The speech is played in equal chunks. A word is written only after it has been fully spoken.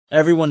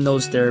Everyone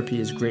knows therapy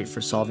is great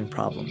for solving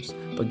problems,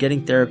 but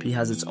getting therapy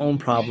has its own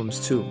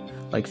problems too,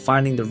 like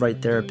finding the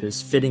right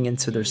therapist, fitting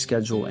into their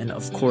schedule, and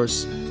of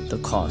course,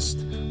 the cost.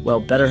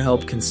 Well,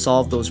 BetterHelp can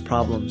solve those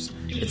problems.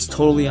 It's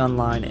totally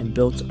online and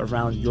built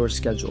around your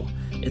schedule.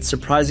 It's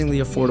surprisingly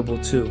affordable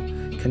too.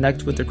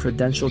 Connect with a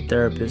credentialed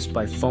therapist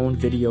by phone,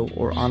 video,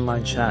 or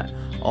online chat,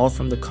 all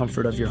from the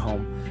comfort of your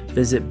home.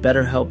 Visit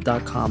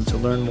BetterHelp.com to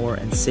learn more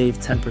and save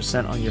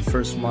 10% on your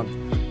first month.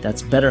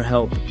 That's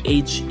BetterHelp,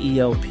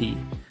 H-E-L-P.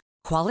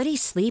 Quality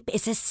sleep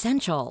is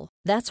essential.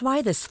 That's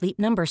why the Sleep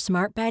Number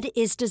Smart Bed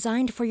is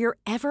designed for your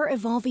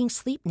ever-evolving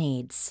sleep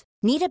needs.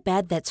 Need a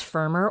bed that's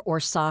firmer or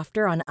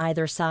softer on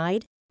either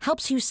side?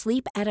 Helps you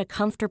sleep at a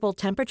comfortable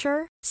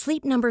temperature?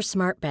 Sleep Number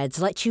Smart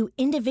Beds let you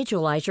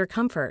individualize your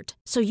comfort,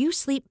 so you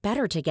sleep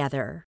better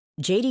together.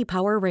 J.D.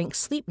 Power ranks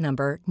Sleep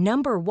Number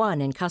number 1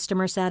 in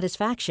customer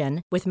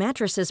satisfaction with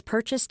mattresses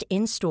purchased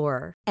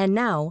in-store. And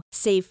now,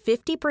 save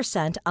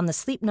 50% on the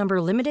Sleep Number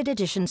Limited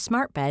Edition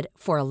Smart Bed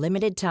for a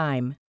limited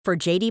time. For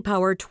J.D.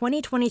 Power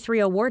 2023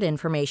 award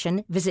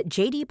information, visit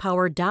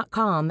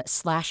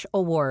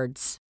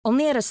jdpower.com/awards.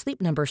 Only at a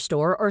Sleep Number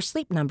store or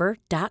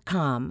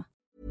sleepnumber.com.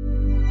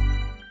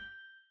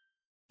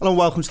 Hello and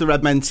welcome to the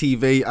Red Men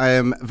TV. I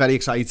am very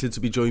excited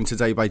to be joined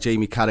today by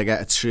Jamie Carragher,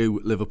 a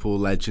true Liverpool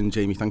legend.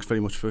 Jamie, thanks very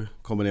much for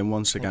coming in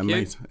once again,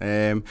 mate.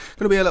 Going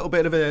to be a little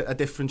bit of a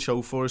different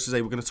show for us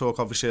today. We're going to talk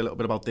obviously a little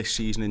bit about this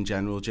season in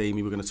general,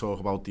 Jamie. We're going to talk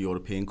about the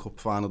European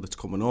Cup final that's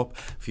coming up,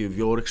 a few of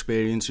your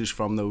experiences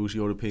from those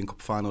European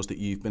Cup finals that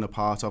you've been a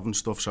part of and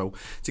stuff. So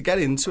to get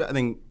into it, I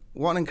think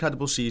what an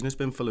incredible season it's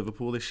been for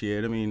Liverpool this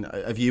year. I mean,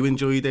 have you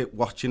enjoyed it,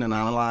 watching and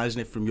analysing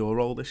it from your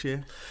role this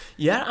year?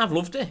 Yeah, I've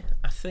loved it.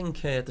 I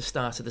think at the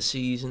start of the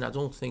season, I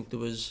don't think there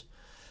was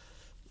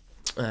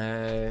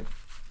a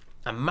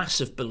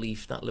massive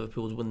belief that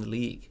Liverpool would win the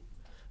league,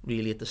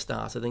 really, at the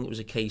start. I think it was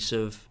a case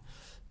of,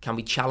 can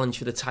we challenge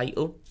for the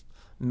title?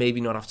 Maybe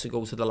not have to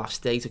go to the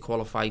last day to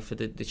qualify for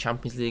the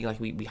Champions League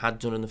like we had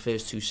done in the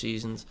first two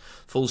seasons,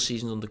 full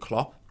seasons under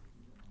Klopp.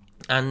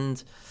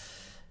 And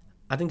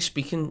I think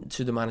speaking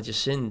to the manager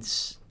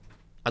since,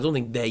 I don't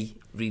think they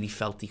really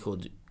felt he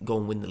could go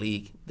and win the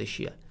league this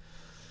year.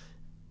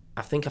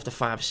 I think after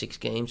 5 or 6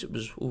 games, it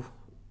was, we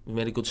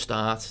made a good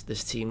start.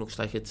 This team looks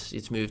like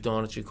it's moved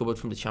on. It's recovered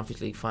from the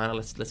Champions League final.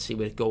 Let's see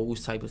where it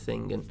goes, type of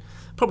thing. And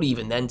probably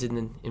even then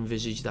didn't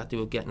envisage that they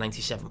would get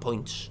 97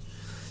 points,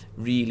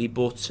 really.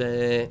 But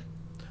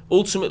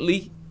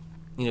ultimately,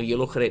 you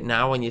look at it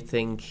now and you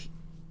think,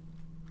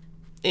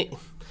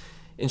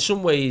 in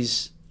some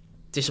ways,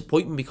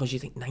 disappointment, because you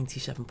think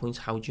 97 points,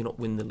 how do you not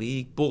win the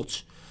league?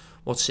 But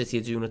what City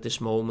are doing at this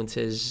moment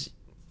is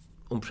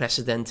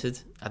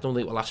unprecedented. I don't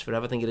think it will last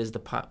forever. I think it is the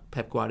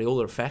Pep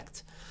Guardiola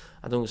effect.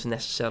 I don't think it's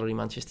necessarily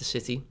Manchester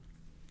City.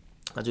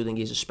 I do think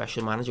he's a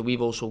special manager.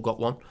 We've also got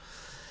one.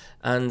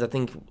 And I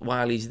think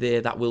while he's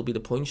there, that will be the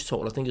points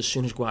total. I think as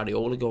soon as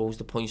Guardiola goes,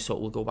 the points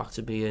total will go back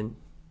to being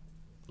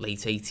late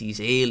 80s,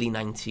 early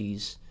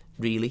 90s,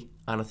 really.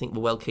 And I think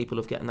we're well capable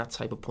of getting that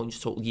type of points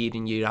total year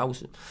in, year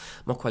out. I'm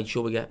not quite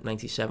sure we get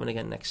 97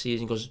 again next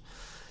season, because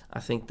I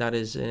think that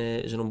is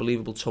an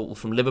unbelievable total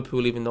from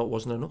Liverpool, even though it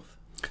wasn't enough.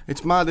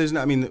 It's mad, isn't it?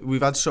 I mean,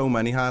 we've had so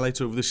many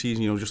highlights over the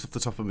season, just off the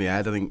top of my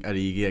head. I think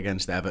Carragher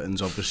against Everton's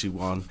obviously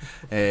one.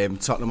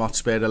 Tottenham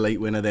Hotspur, a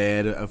late winner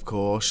there, of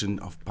course, and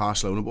of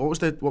Barcelona. But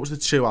what was the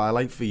true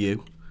highlight for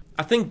you?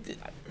 I think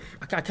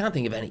I can't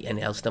think of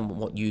any else than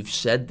what you've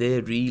said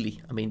there,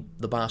 really. I mean,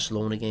 the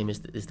Barcelona game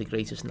is the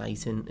greatest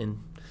night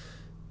in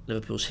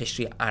Liverpool's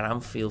history at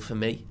Anfield for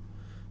me,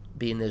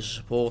 being their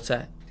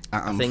supporter.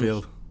 At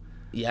Anfield?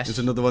 Yes. There's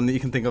another one that you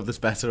can think of that's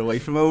better away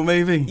from home,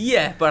 maybe?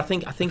 Yeah, but I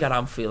think at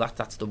Anfield,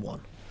 that's the one.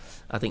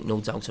 I think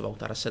no doubt about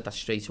that. I said that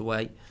straight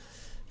away.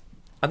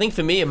 I think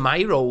for me, in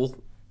my role,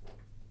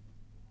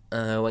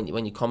 when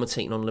you're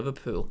commentating on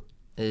Liverpool,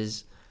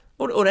 is,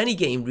 or any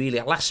game really,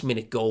 a last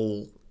minute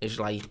goal is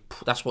like,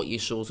 that's what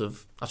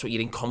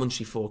you're in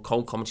commentary for,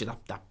 cold commentary,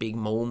 that big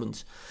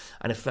moment.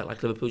 And it felt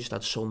like Liverpool just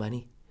had so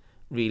many,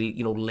 really,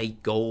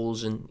 late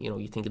goals. And,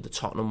 you think of the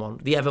Tottenham one.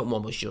 The Everton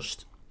one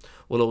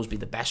will always be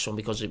the best one,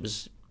 because it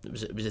was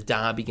a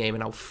derby game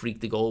and how freak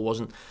the goal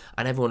wasn't.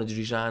 And everyone had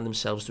resigned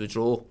themselves to a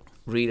draw.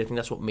 Really, I think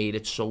that's what made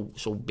it so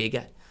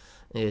bigger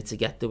to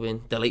get the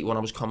win. The late one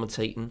I was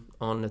commentating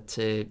on at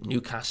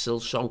Newcastle.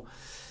 So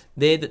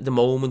they're the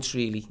moments,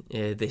 really,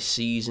 this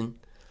season.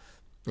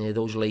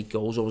 Those late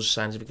goals, always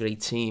signs of a great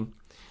team.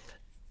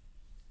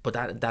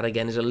 But that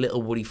again is a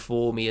little worry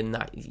for me, and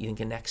that you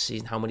think of next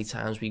season, how many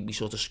times we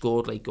sort of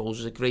scored late goals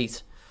was a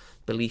great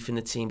belief in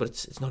the team, but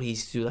it's not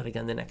easy to do that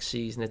again the next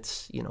season.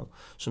 It's,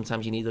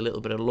 sometimes you need a little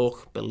bit of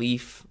luck,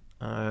 belief,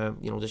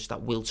 just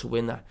that will to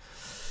win, that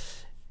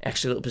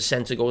extra little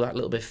percent to go that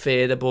little bit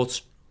further.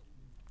 But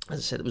as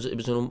I said, it was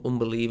an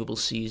unbelievable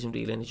season,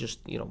 really, and it's just,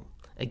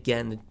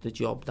 again, the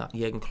job that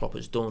Jurgen Klopp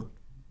has done,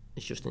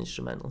 it's just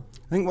instrumental.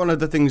 I think one of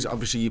the things,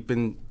 obviously, you've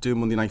been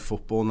doing Monday Night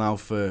Football now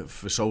for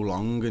so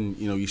long, and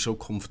you're so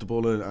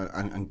comfortable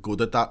and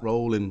good at that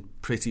role in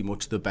pretty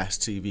much the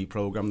best TV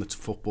programme that's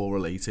football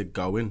related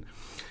going.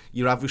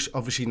 you're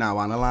obviously now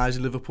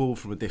analysing Liverpool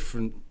from a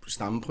different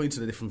standpoint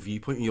and a different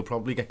viewpoint, and you'll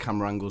probably get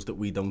camera angles that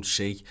we don't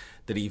see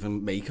that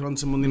even make it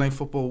onto Monday Night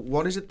Football.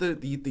 What is it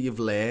that you've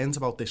learned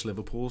about this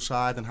Liverpool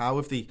side, and how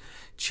have they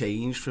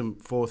changed from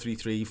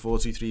 4-3-3,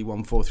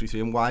 4-2-3-1,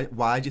 4-3-3, and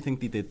why do you think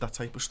they did that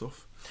type of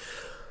stuff?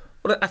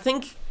 Well, I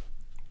think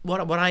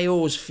what I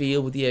always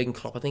feel with Jurgen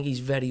Klopp, I think he's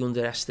very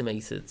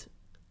underestimated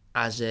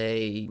as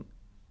a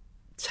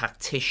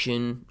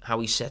tactician, how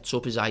he sets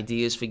up his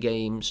ideas for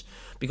games,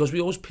 because we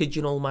always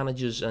pigeonhole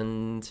managers,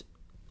 and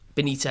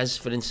Benitez,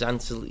 for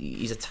instance,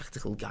 he's a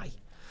tactical guy.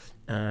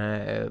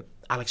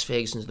 Alex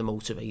Ferguson's the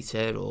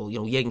motivator, or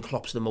Jurgen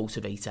Klopp's the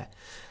motivator.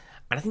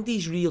 And I think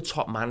these real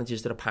top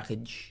managers, they're a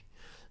package.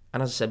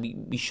 And as I said,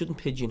 we shouldn't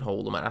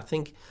pigeonhole them. And I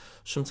think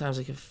sometimes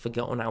I have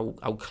forgotten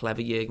how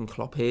clever Jurgen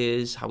Klopp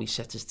is, how he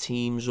sets his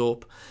teams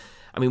up.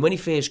 I mean, when he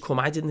first came,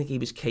 I didn't think he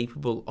was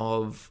capable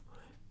of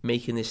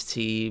making this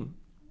team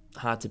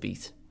hard to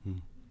beat.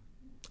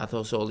 I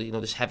thought all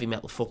this heavy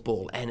metal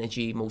football,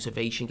 energy,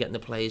 motivation, getting the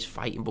players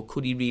fighting, but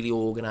could he really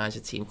organise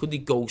a team? Could he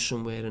go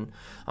somewhere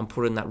and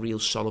put in that real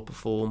solid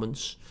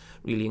performance,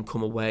 really, and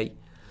come away?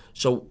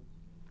 So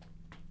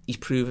he's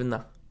proven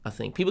that, I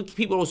think.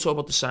 People always talk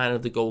about the signing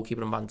of the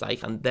goalkeeper and Van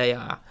Dijk, and they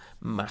are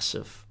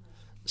massive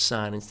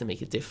signings to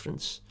make a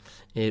difference,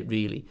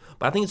 really.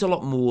 But I think it's a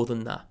lot more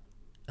than that.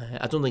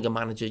 I don't think a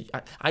manager...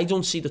 I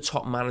don't see the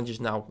top managers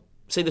now.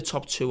 Say the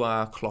top two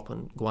are Klopp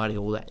and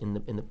Guardiola in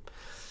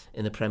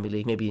the Premier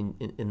League, maybe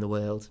in the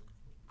world.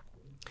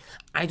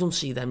 I don't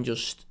see them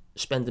just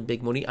spending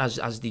big money as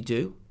they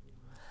do,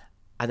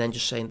 and then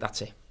just saying,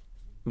 that's it,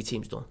 my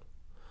team's done.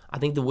 I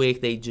think the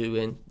work they do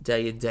in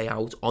day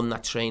out on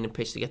that training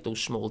pitch to get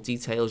those small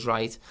details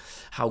right,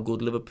 how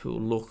good Liverpool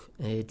look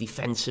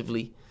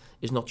defensively,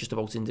 is not just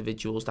about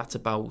individuals. That's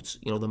about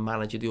the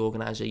manager, the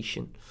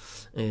organisation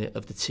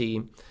of the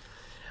team.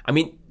 I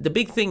mean, the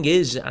big thing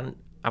is, and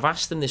I've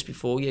asked him this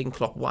before, Jurgen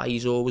Klopp, why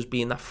he's always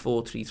been that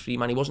 4-3-3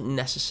 man. He wasn't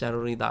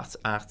necessarily that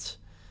at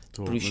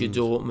Borussia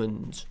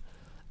Dortmund.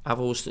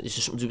 Is there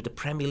something to do with the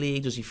Premier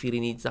League? Does he feel he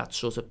needs that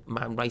sort of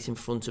man right in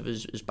front of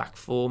his back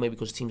four? Maybe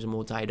because teams are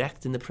more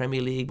direct in the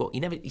Premier League. But he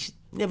never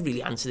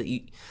really answered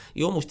it.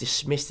 He almost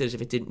dismissed it as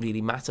if it didn't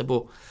really matter.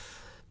 But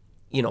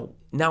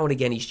now and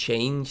again he's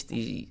changed.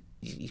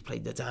 He's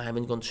played the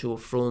diamond, gone two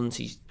up front.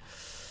 He's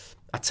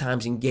at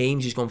times in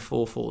games he's gone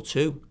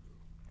 4-4-2.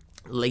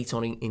 Late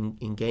on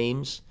in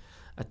games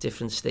at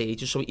different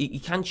stages, so he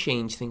can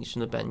change things from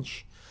the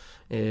bench,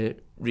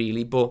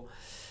 really. But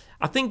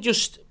I think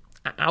just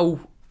how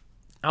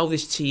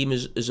this team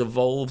has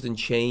evolved and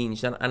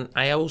changed, and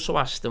I also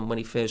asked him when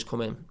he first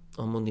come in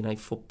on Monday Night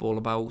Football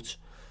about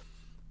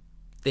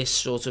this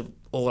sort of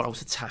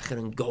all-out attacker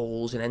and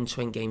goals and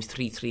end-to-end games,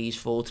 3-3s,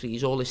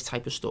 4-3s, all this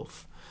type of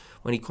stuff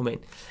when he come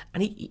in,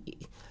 and he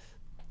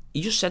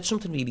just said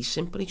something really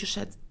simple. He just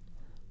said,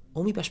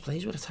 all my best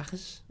players were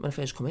attackers when I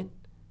first come in.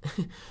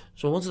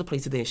 So I wanted to play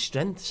to their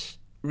strengths,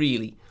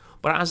 really.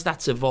 But as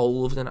that's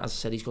evolved, and as I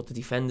said, he's got the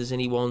defenders in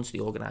he wants,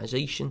 the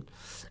organisation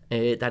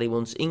that he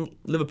wants. In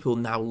Liverpool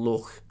now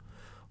look,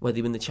 whether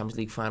they win the Champions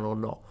League final or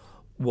not,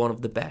 one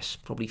of the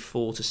best, probably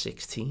 4 to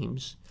 6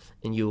 teams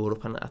in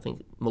Europe. And I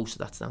think most of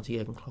that's down to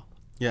Jurgen Klopp.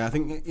 Yeah, I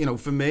think,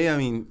 for me, I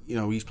mean,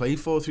 he's played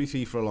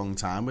 4-3-3 for a long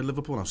time with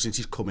Liverpool now, since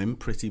he's come in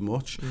pretty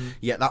much.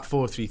 Yet that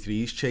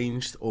 4-3-3's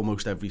changed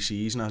almost every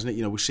season, hasn't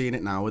it? We're seeing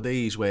it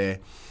nowadays where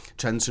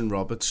Trent and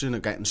Robertson are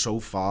getting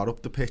so far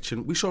up the pitch,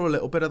 and we saw a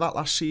little bit of that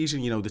last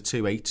season, the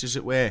 2-8s, as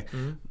it were,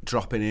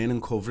 dropping in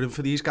and covering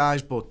for these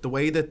guys. But the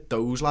way that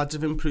those lads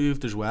have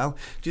improved as well,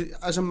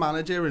 as a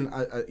manager and,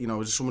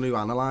 as someone who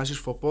analyses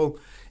football,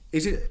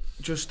 is it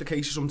just the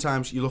case of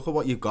sometimes you look at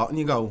what you've got and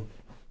you go,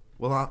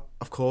 well,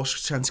 of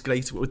course, Trent's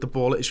great with the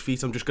ball at his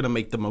feet. I'm just going to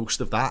make the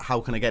most of that.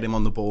 How can I get him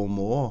on the ball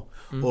more?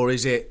 Or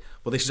is it,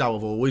 well, this is how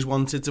I've always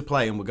wanted to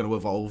play and we're going to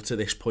evolve to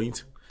this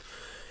point?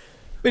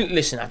 Well,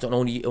 listen, I don't know,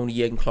 only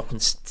Jurgen Klopp can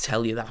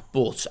tell you that,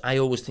 but I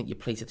always think you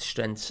play to the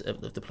strengths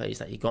of the players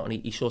that you got,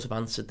 and he sort of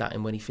answered that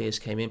in when he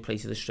first came in, play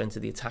to the strength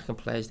of the attacking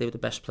players. They were the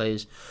best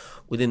players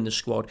within the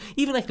squad.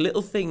 Even like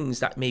little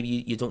things that maybe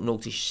you don't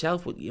notice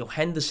yourself, but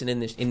Henderson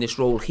in this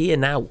role here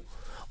now,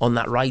 on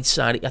that right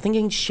side. I think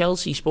in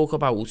Chelsea spoke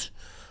about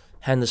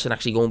Henderson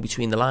actually going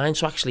between the lines.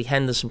 So actually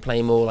Henderson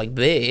playing more like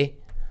there,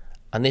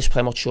 and this play,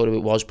 I'm not sure who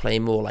it was,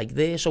 playing more like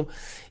there. So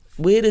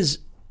whereas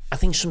I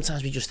think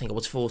sometimes we just think,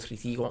 it's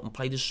 4-3-3, you go out and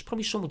play. There's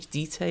probably so much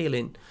detail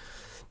in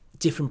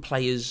different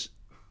players'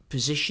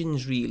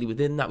 positions really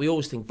within that. We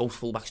always think both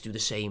fullbacks do the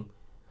same.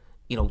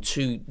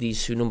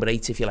 These two number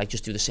 8, if you like,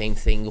 just do the same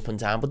thing up and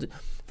down. But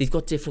they've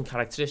got different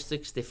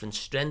characteristics, different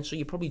strengths. So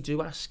you probably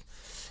do ask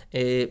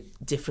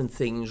different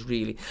things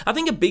really. I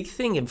think a big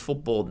thing in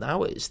football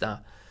now is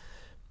that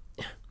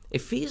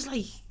it feels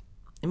like,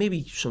 it may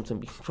be something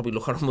we can probably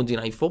look at on Monday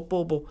Night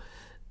Football, but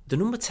the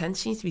number 10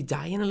 seems to be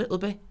dying a little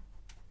bit,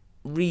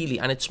 really.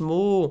 And it's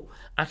more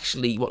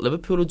actually what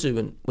Liverpool are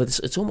doing, where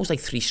it's almost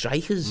like 3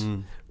 strikers,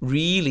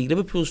 really.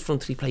 Liverpool's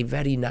front 3 play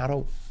very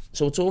narrow.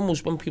 So it's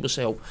almost, when people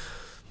say,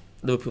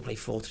 Liverpool play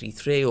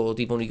 4-3-3, or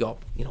they've only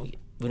got,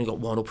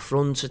 one up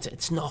front,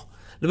 it's not.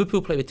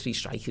 Liverpool play with 3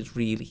 strikers,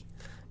 really.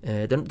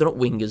 They're not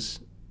wingers.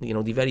 You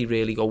know, they very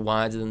rarely go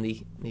wider than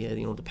the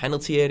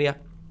penalty area.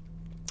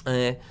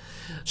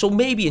 So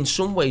maybe in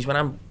some ways,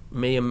 when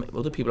me and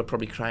other people are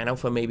probably crying out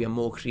for maybe a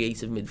more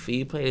creative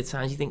midfield player at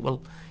times, you think,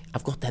 well,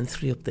 I've got them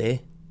 3 up there.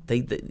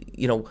 They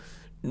you know,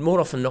 more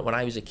often than not, when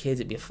I was a kid,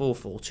 it'd be a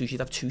 4-4-2.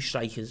 You'd have 2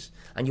 strikers,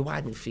 and your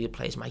wide midfield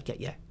players might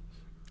get you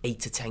 8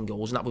 to 10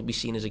 goals, and that would be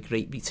seen as a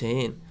great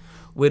return.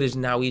 Whereas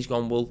now he's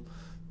gone, well,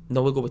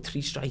 no, we'll go with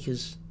 3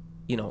 strikers.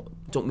 You know,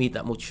 don't need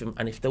that much from,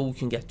 and if they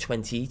can get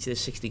 20 each, there's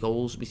 60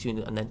 goals between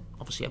them, and then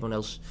obviously everyone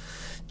else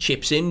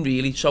chips in,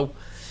 really. So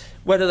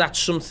whether that's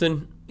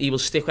something he will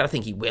stick with, I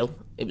think he will.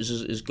 It was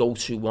his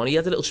go-to one. He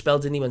had a little spell,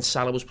 didn't he, when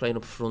Salah was playing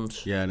up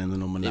front? Yeah, and in the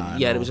number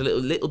 9. It was a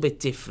little bit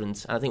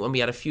different. And I think when we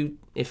had a few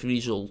iffy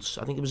results,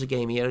 I think it was a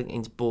game here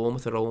against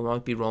Bournemouth or Rome, I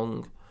might be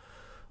wrong.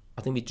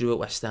 I think we drew at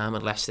West Ham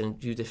and Leicester and a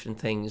few different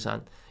things,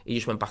 and he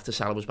just went back to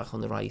Salah was back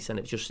on the right, and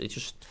it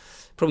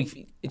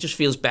just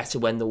feels better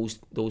when those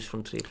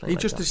front 3 are playing. He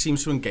like just that.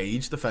 Seems to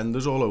engage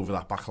defenders all over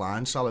that back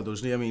line, Salah,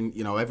 doesn't he? I mean,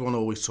 you know, everyone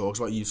always talks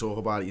about, you talk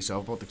about it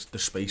yourself, about the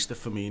space that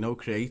Firmino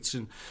creates,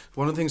 and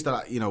one of the things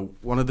that, you know,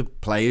 one of the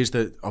players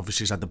that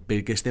obviously has had the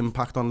biggest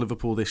impact on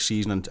Liverpool this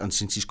season and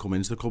since he's come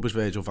into the club is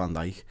Virgil van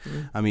Dijk.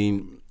 I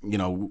mean, you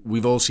know,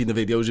 we've all seen the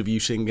videos of you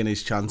singing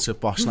his chants at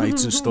boss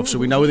nights and stuff, so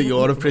we know that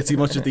you're pretty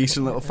much a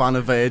decent little fan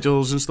of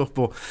Virgil's and stuff,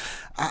 but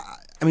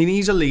I mean,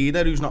 he's a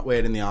leader who's not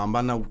wearing the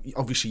armband. Now,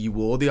 obviously you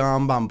wore the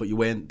armband, but you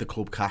weren't the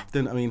club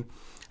captain. I mean,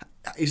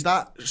 is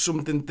that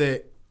something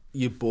that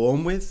you're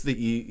born with, that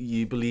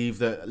you believe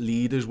that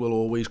leaders will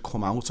always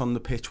come out on the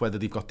pitch whether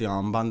they've got the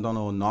armband on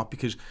or not?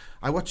 Because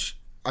I watch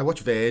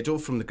Virgil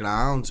from the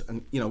ground,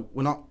 and you know,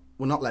 we're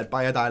not led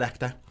by a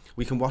director.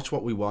 We can watch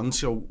what we want.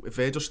 So if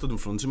Virgil stood in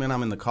front of me and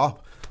I'm in the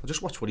cop, I'll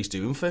just watch what he's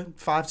doing for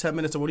 5-10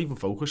 minutes. I won't even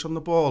focus on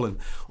the ball, and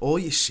all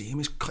you see him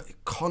is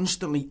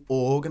constantly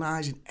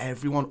organising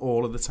everyone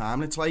all of the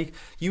time. And it's like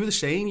you were the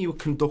same. You were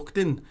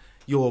conducting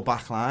your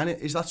back line.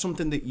 Is that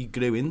something that you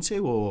grew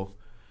into, or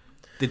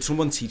did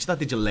someone teach that?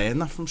 Did you learn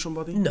that from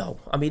somebody? No,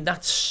 I mean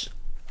that's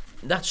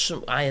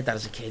I had that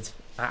as a kid.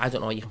 I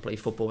don't know how you can play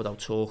football without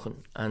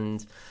talking,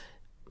 and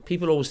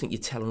people always think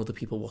you're telling other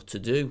people what to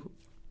do.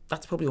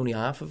 That's probably only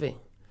half of it.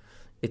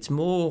 It's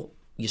more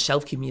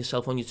yourself, keeping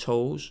yourself on your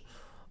toes.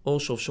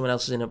 Also, if someone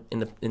else is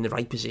in the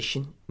right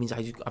position, it means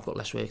I've got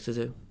less work to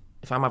do.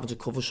 If I'm having to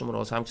cover someone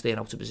all the time because they're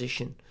out of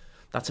position,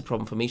 that's a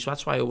problem for me. So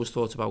that's why I always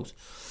thought about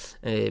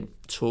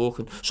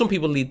talking. Some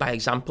people lead by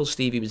example.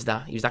 Stevie was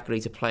that. He was that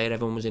great a player.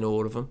 Everyone was in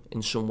awe of him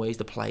in some ways,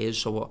 the players.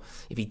 So what,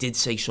 if he did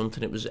say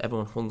something, it was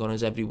everyone hung on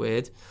his every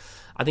word.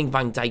 I think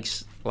Van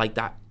Dijk's like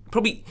that.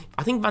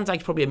 I think Van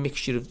Dijk's probably a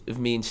mixture of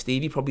me and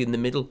Stevie, probably in the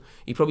middle.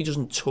 He probably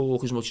doesn't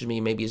talk as much as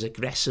me, maybe as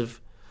aggressive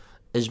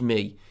as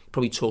me. He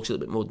probably talks a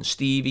little bit more than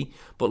Stevie,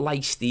 but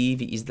like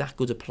Stevie, he's that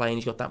good a player and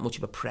he's got that much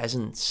of a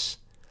presence.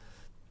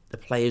 The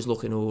players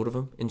look in awe of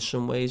him in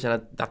some ways,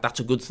 and that's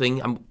a good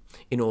thing.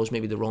 In awe's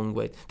maybe the wrong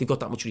way. They've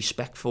got that much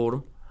respect for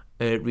him,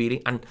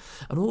 really. And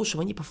also,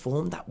 when you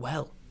perform that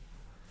well,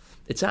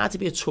 it's hard to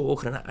be a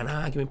talker and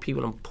arguing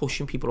people and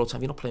pushing people all the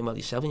time. You're not playing well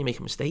yourself and you're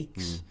making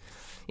mistakes.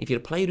 If you're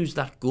a player who's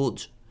that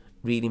good,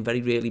 really, and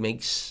very rarely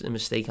makes a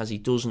mistake as he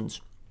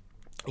doesn't,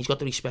 he's got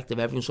the respect of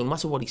everyone. So no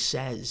matter what he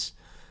says,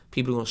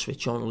 people are going to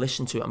switch on and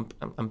listen to it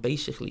and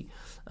basically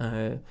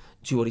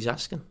do what he's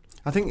asking.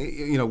 I think,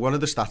 you know, one of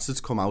the stats that's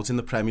come out in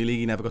the Premier League,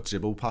 he never got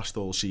dribbled past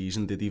all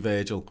season, did he,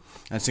 Virgil?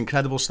 And it's an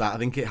incredible stat. I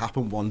think it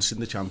happened once in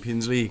the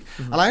Champions League.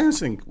 And I always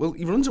think, well,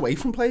 he runs away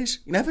from players.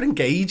 He never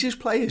engages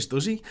players,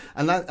 does he?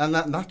 And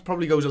that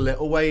probably goes a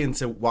little way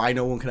into why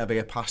no one can ever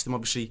get past him.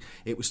 Obviously,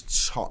 it was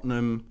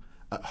Tottenham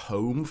at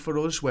home for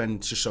us when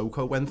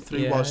Sissoko went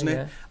through, wasn't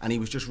it? And he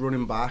was just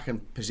running back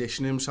and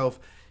positioning himself.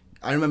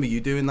 I remember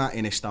you doing that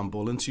in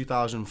Istanbul in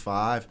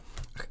 2005.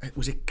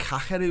 Was it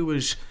Carragher who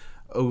was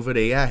over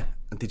here?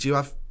 And did you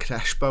have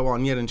Crespo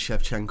on you and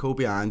Shevchenko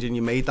behind you, and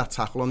you made that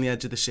tackle on the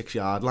edge of the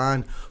 6-yard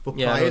line? But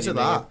prior to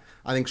that,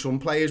 I think some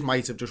players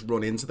might have just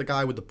run into the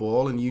guy with the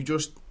ball and you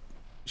just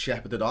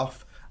shepherded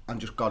off and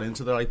just got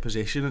into the right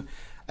position. And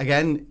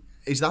again,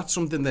 is that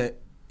something that,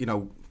 you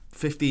know,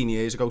 15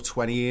 years ago,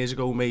 20 years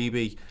ago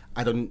maybe,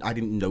 I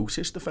didn't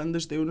notice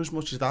defenders doing as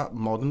much? Is that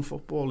modern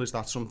football? Is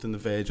that something that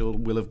Virgil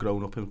will have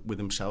grown up with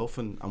himself,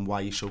 and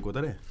why he's so good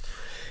at it?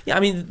 Yeah, I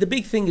mean, the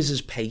big thing is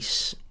his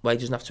pace, where he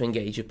doesn't have to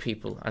engage with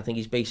people. I think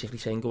he's basically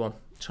saying, go on,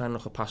 try and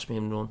knock it past me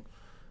and run.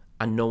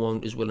 And no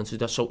one is willing to do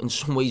that. So in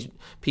some ways,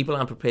 people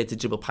aren't prepared to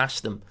dribble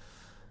past them,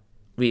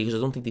 really, because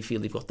I don't think they feel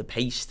they've got the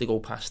pace to go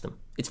past them.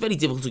 It's very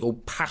difficult to go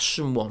past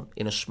someone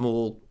in a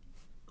small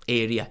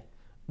area,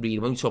 really.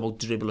 When we talk about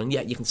dribbling,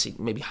 yeah, you can see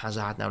maybe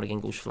Hazard now and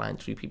again goes flying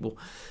through people.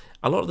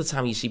 A lot of the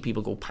time you see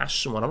people go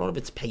past someone, a lot of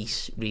it's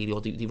pace, really,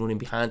 or they run in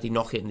behind, they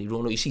knock it and they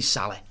run. Or you see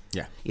Salah,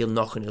 he'll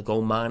knock and he'll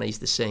go. Mane's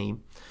the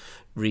same,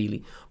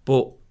 really.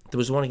 But there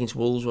was one against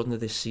Wolves, wasn't there,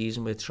 this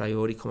season, where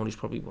Traore come on, who's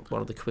probably one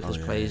of the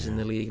quickest players in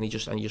the league, and you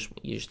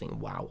just think,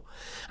 wow.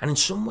 And in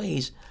some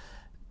ways,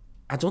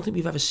 I don't think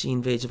we've ever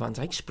seen Virgil van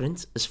Dijk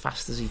sprint as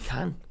fast as he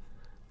can.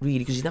 really,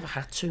 because he never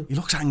had to. He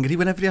looks angry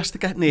whenever he has to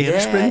get near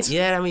a sprint.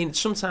 Yeah, I mean,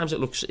 sometimes it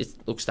looks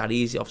that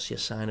easy, obviously a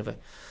sign of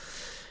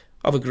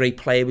a great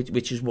player,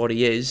 which is what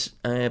he is.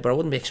 But I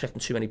wouldn't be expecting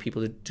too many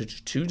people to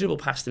dribble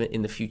past him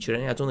in the future.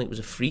 I don't think it was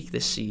a freak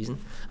this season.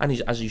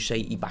 And as you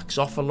say, he backs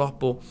off a lot,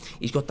 but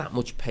he's got that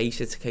much pace.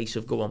 It's a case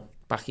of, go on,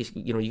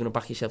 you're going to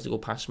back yourself to go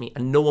past me.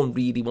 And no one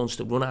really wants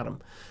to run at him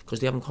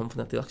because they haven't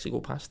confident they'll actually go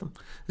past him.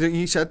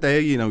 You said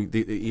there,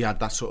 he had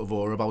that sort of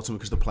aura about him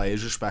because the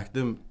players respect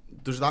him.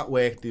 Does that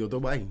work the other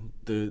way?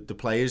 The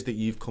players that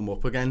you've come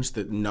up against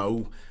that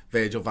know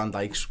Virgil van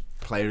Dijk's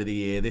Player of the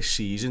Year this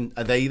season,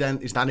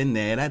 is that in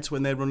their heads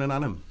when they're running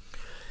at him?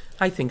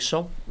 I think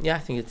so. Yeah, I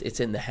think it's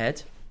in the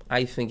head.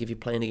 I think if you're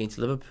playing against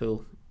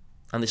Liverpool,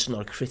 and this is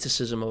not a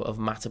criticism of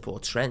Matip or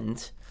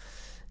Trent,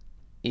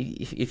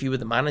 if you were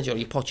the manager or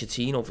you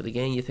Pochettino for the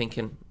game, you're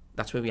thinking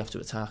that's where we have to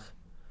attack.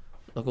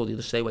 I'll go the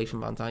other, stay away from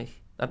Van Dijk.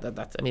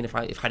 I mean,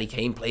 if Harry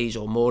Kane plays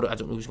or Moura, I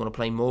don't know who's going to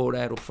play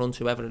Moura up front,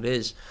 whoever it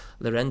is,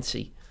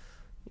 Llorente,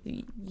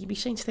 you'd be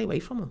saying stay away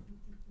from him.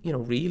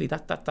 Really,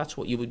 that's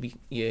what you would be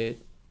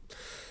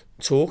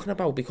talking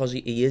about, because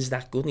he is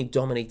that good and he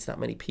dominates that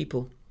many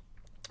people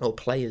or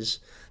players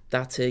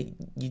that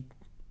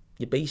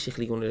you're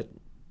basically going to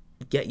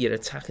get your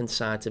attacking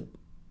side to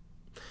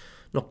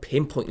not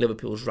pinpoint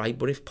Liverpool's right,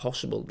 but if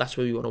possible, that's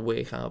where we want to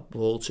work our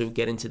ball to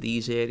get into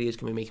these areas.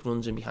 Can we make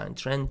runs in behind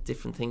Trent,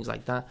 different things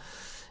like that?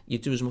 You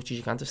do as much as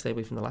you can to stay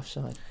away from the left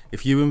side.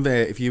 If you and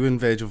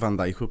Virgil van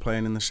Dijk were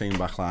playing in the same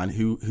back line,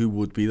 who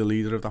would be the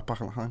leader of that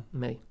back line?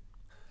 Me.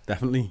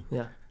 Definitely?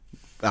 Yeah.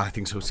 I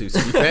think so too,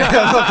 to be fair.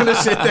 I'm not going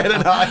to sit there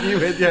and argue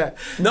with you.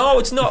 No,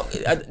 it's not.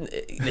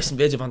 Listen,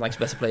 Virgil van Dijk's a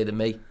better player than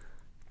me.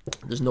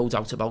 There's no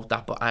doubt about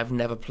that, but I've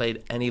never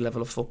played any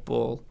level of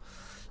football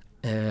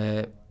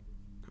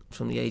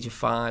from the age of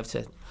 5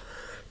 to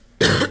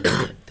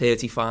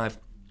 35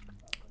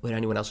 where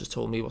anyone else has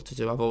told me what to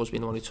do. I've always been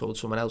the one who told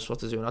someone else what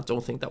to do, and I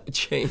don't think that would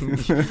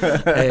change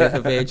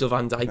for Virgil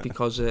van Dijk,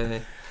 because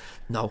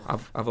no,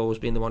 I've always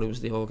been the one who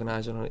was the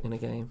organiser in a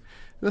game.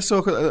 Let's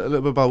talk a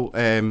little bit about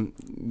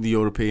the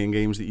European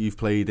games that you've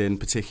played in,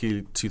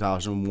 particularly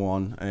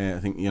 2001. I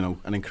think,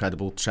 an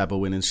incredible treble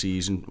winning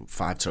season,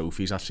 5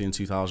 trophies actually in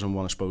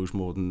 2001, I suppose,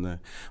 more than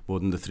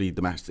the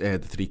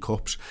three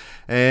cups.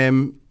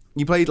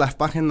 You played left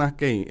back in that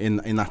game,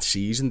 in that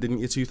season, didn't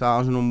you,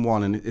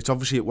 2001? And it's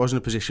obviously, it wasn't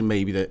a position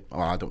maybe that,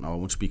 I don't know, I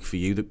won't speak for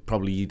you, that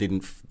probably you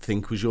didn't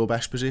think was your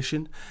best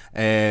position.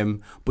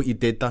 But you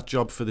did that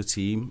job for the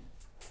team.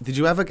 Did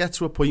you ever get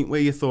to a point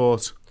where you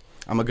thought,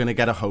 am I going to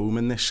get a home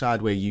in this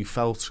side, where you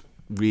felt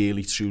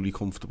really, truly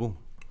comfortable?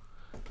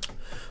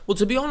 Well,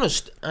 to be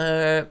honest,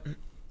 I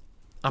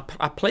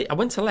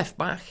went to left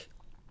back.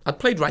 I'd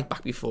played right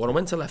back before. I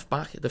went to left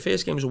back. The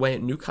first game was away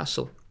at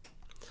Newcastle.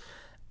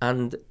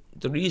 And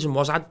the reason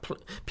was,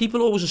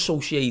 people always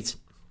associate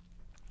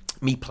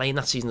me playing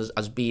that season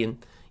as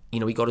being,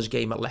 he got his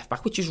game at left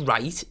back, which is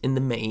right in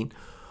the main.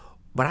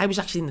 But I was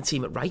actually in the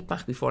team at right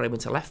back before I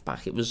went to left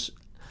back. It was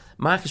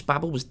Marcus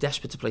Babbel was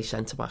desperate to play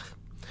centre back.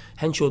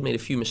 Henshaw had made a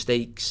few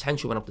mistakes.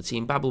 Henshaw went up the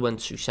team. Babbel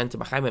went to centre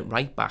back. I went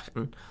right back,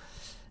 and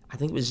I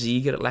think it was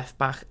Ziege at left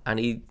back, and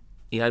he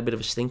had a bit of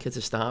a stinker to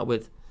start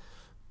with.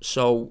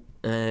 So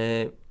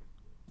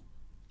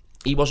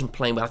he wasn't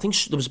playing well. I think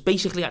there was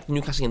basically, at the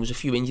Newcastle game, there was a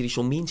few injuries.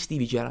 So me and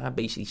Stevie Gerrard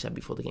basically said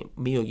before the game,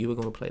 me or you were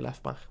going to play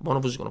left back. One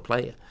of us was going to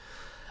play it.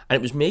 And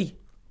it was me.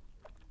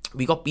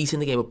 We got beat in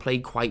the game. We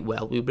played quite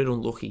well. We were a bit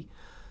unlucky.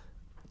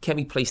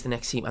 Kemi placed the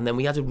next team, and then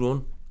we had a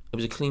run. It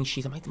was a clean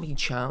sheet. I might have made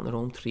Charlton at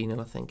home 3-0,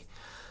 I think.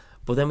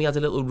 But then we had a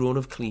little run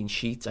of clean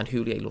sheets, and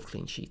Houllier loved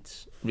clean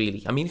sheets,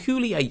 really. I mean,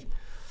 Houllier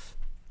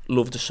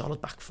loved a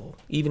solid back four.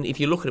 Even if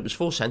you look at it, it was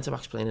 4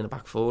 centre-backs playing in a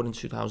back four in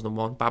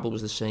 2001. Babbel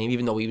was the same,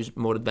 even though he was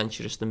more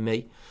adventurous than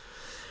me.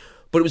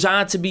 But it was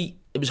hard to be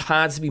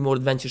more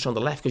adventurous on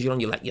the left, because you're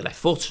on your left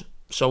foot.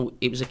 So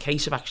it was a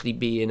case of actually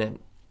being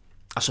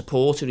a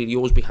supporter, really,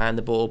 always behind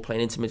the ball,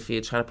 playing into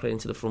midfield, trying to play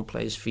into the front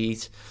player's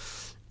feet,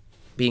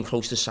 being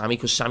close to Sammy,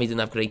 because Sammy didn't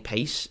have great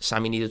pace.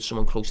 Sammy needed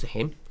someone close to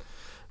him,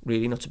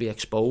 really, not to be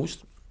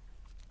exposed.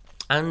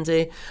 And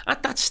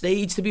at that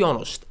stage, to be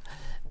honest,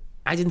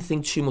 I didn't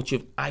think too much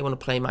of, I want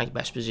to play my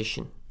best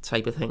position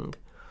type of thing.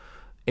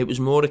 It was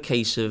more a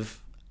case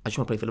of, I just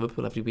want to play for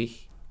Liverpool every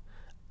week.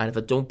 And if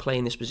I don't play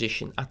in this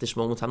position, at this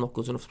moment, I'm not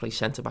good enough to play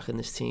centre-back in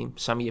this team.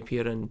 Sammy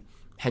Appiah and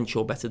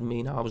Henshaw better than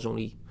me now. I was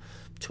only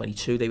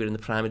 22. They were in the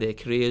prime of their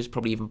careers,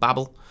 probably even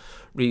Babbel,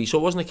 really. So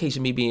it wasn't a case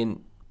of me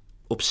being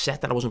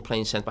upset that I wasn't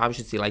playing centre, but I was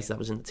just delighted that I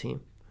was in the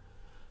team.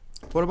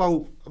 What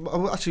about,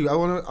 actually, I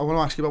want to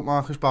ask you about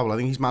Marcus Babbel. I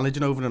think he's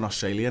managing over in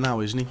Australia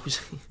now, isn't he?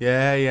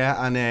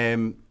 Yeah.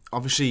 And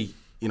obviously,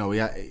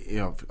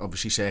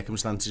 obviously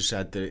circumstances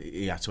said that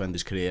he had to end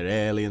his career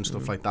early and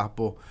stuff like that.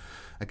 But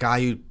a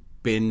guy who'd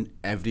been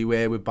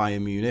everywhere with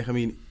Bayern Munich, I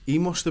mean, he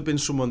must have been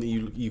someone that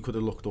you could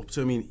have looked up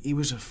to. I mean, he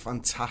was a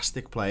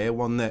fantastic player,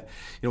 one that,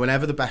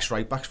 whenever the best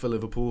right-backs for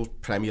Liverpool's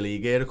Premier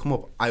League era come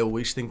up, I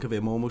always think of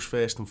him almost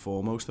first and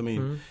foremost. I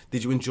mean,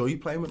 did you enjoy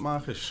playing with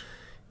Marcus?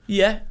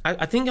 Yeah,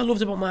 I think I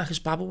loved about Marcus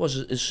Babbel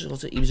was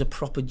he was a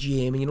proper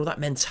German, that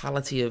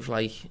mentality of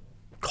like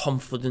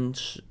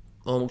confidence,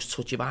 almost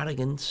touch of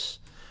arrogance,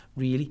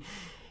 really.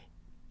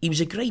 He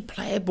was a great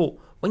player, but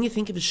when you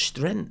think of his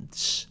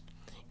strengths,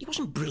 he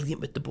wasn't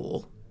brilliant with the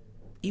ball.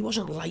 He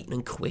wasn't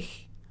lightning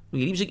quick,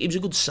 really. He was a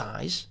good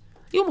size.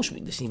 He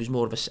was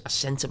more of a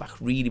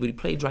centre-back, really, but he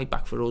played right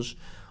back for us.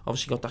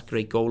 Obviously got that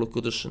great goal at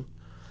Goodison.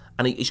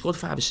 And he scored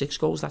 5 or 6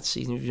 goals that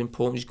season. He was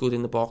important, he was good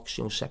in the box,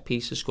 set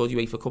pieces, scored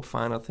UEFA Cup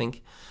final, I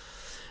think.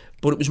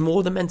 But it was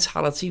more the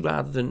mentality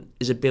rather than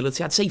his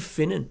ability. I'd say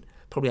Finnan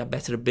probably had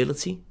better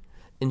ability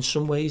in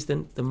some ways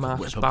than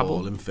Marcus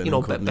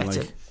Babbel.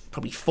 Better,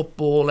 probably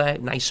footballer,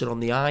 nicer on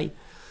the eye.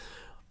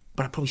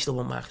 But I probably still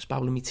want Marcus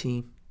Babbel in my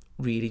team,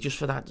 really, just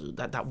for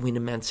that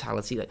winning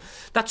mentality.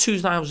 That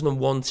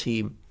 2001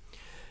 team,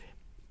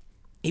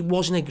 it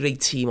wasn't a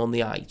great team on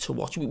the eye to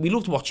watch. We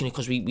loved watching it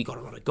because we got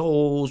a lot of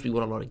goals, we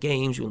won a lot of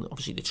games, we won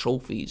obviously the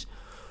trophies.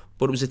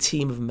 But it was a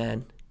team of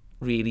men,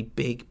 really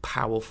big,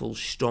 powerful,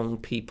 strong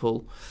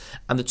people.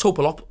 And the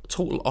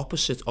total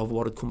opposite of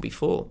what had come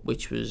before,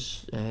 which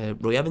was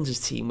Roy Evans'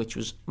 team, which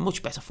was a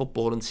much better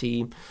footballing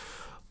team,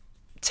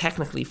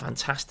 technically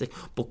fantastic,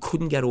 but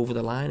couldn't get over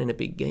the line in a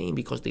big game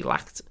because they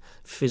lacked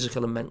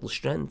physical and mental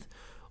strength.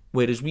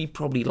 Whereas we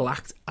probably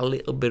lacked a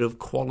little bit of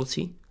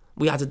quality.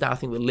 We had that, I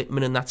think, with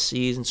Littman in that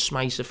season.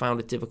 Smicer found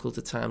it difficult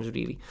at times,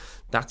 really,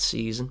 that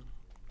season.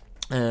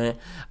 And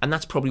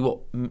that's probably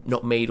what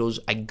not made us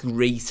a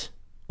great,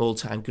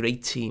 all-time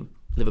great team,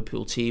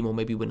 Liverpool team, or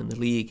maybe winning the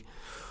league.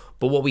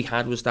 But what we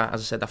had was that, as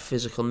I said, that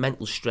physical,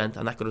 mental strength,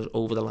 and that got us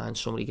over the line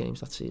so many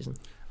games that season.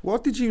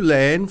 What did you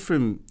learn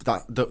from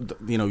that?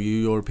 Your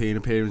European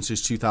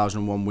appearances,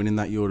 2001, winning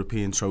that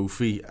European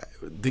trophy,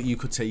 that you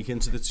could take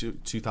into the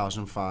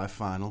 2005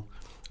 final?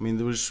 I mean,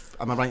 there was,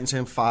 am I right in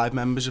saying 5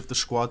 members of the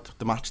squad,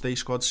 the matchday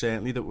squad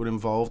certainly, that were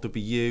involved? There'd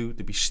be you,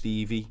 there'd be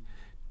Stevie,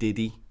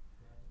 Diddy,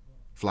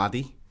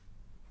 Vladdy.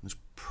 There's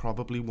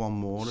probably one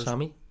more.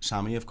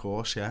 Sammy, of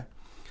course, yeah.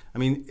 I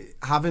mean,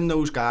 having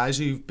those guys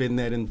who've been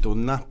there and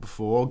done that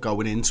before,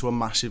 going into a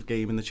massive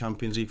game in the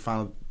Champions League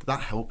final, did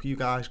that help you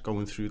guys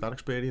going through that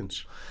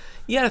experience?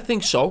 Yeah, I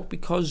think so,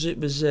 because it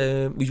was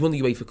we won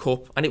the UEFA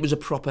Cup, and it was a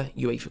proper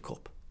UEFA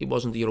Cup. It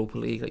wasn't the Europa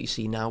League that you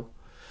see now.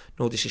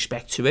 No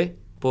disrespect to it.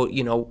 But,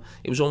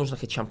 it was almost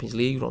like a Champions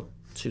League run,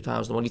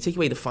 2001. You take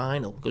away the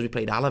final, because we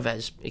played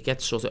Alaves, it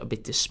gets sort of a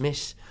bit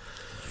dismissed.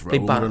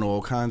 Roma and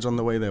all kinds on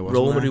the way there, wasn't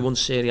Roma, there? who won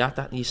Serie A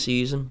that year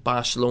season.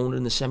 Barcelona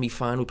in the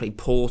semi-final. We played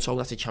Porto,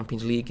 that's a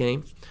Champions League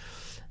game.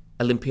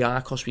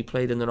 Olympiacos we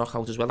played in the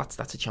knockout as well.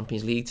 That's a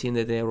Champions League team.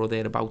 They're there or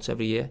thereabouts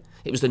every year.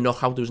 It was the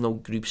knockout, there was no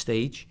group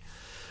stage,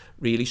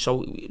 really.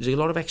 So it was a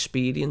lot of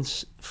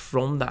experience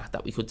from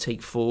that we could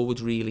take forward,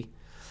 really.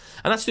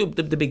 And that's the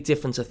big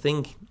difference, I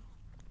think.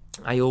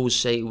 I always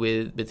say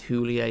with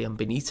Houllier and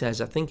Benitez,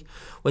 I think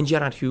when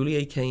Gerard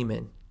Houllier came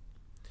in,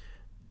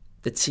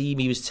 the team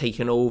he was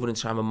taking over and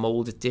trying to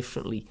mould it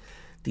differently,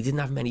 they didn't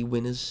have many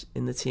winners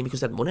in the team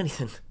because they hadn't won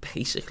anything,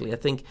 basically. I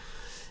think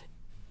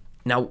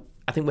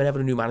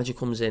whenever a new manager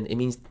comes in, it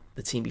means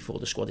the team before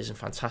the squad isn't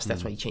fantastic.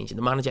 That's why you're changing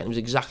the manager. And it was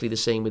exactly the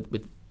same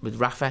with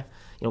Rafa.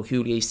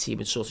 Houlier's team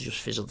had sort of just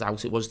fizzled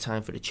out. It was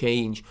time for a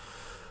change.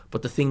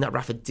 But the thing that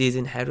Rafa did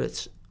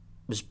inherit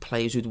was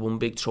players who'd won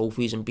big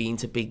trophies and been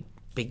to big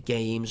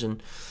games,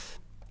 and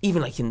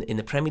even like in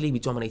the Premier League, we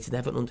dominated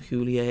Everton under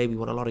Houllier. We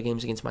won a lot of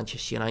games against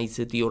Manchester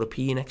United, the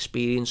European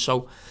experience.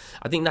 So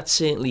I think that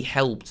certainly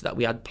helped that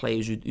we had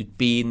players who'd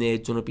been there,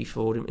 done it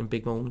before in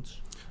big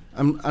moments.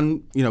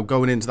 And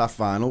going into that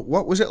final,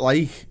 what was it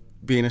like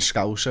being a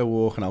Scouser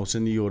walking out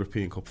in the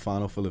European Cup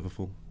final for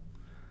Liverpool?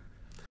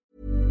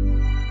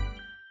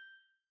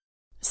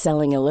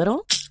 Selling a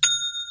little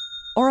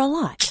or a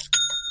lot?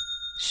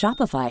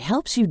 Shopify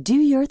helps you do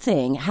your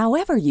thing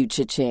however you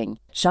cha-ching.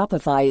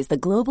 Shopify is the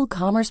global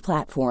commerce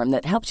platform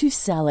that helps you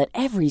sell at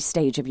every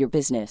stage of your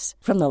business.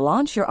 From the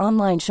launch your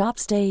online shop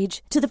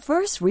stage to the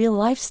first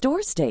real-life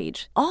store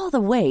stage, all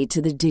the way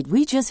to the did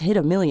we just hit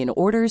a million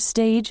orders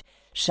stage.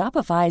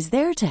 Shopify is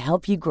there to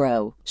help you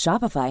grow.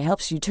 Shopify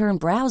helps you turn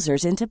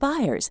browsers into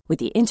buyers with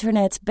the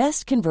internet's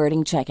best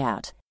converting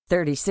checkout.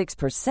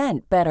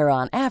 36% better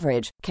on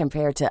average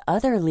compared to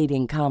other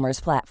leading commerce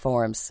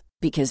platforms.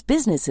 Because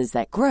businesses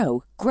that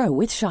grow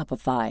with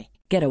Shopify.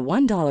 Get a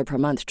 $1 per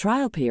month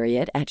trial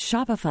period at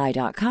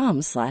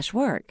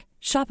shopify.com/work.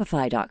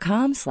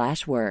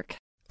 Shopify.com/work.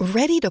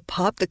 Ready to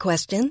pop the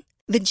question?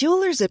 The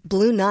jewelers at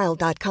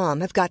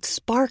BlueNile.com have got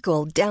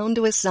sparkle down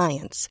to a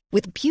science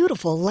with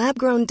beautiful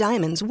lab-grown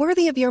diamonds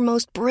worthy of your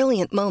most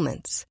brilliant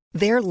moments.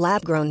 Their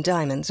lab-grown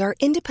diamonds are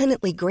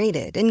independently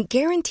graded and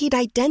guaranteed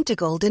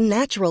identical to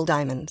natural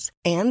diamonds.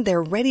 And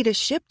they're ready to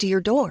ship to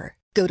your door.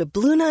 Go to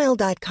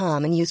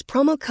BlueNile.com and use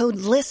promo code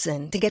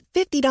LISTEN to get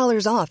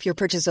 $50 off your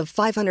purchase of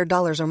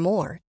 $500 or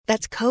more.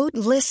 That's code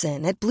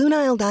LISTEN at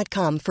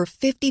BlueNile.com for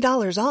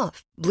 $50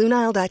 off.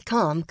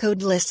 BlueNile.com,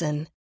 code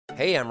LISTEN.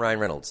 Hey, I'm Ryan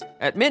Reynolds.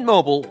 At Mint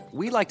Mobile,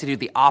 we like to do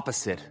the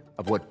opposite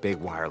of what Big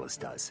Wireless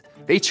does.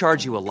 They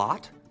charge you a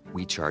lot,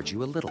 we charge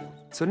you a little.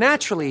 So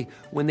naturally,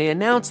 when they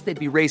announced they'd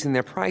be raising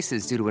their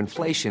prices due to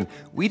inflation,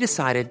 we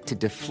decided to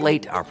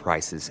deflate our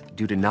prices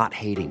due to not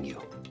hating you.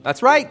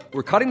 That's right.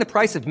 We're cutting the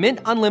price of Mint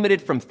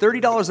Unlimited from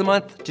 $30 a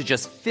month to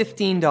just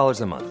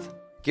 $15 a month.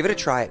 Give it a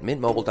try at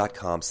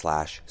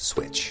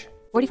mintmobile.com/switch.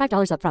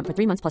 $45 up front for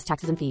 3 months plus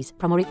taxes and fees.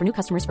 Promo rate for new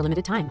customers for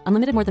limited time.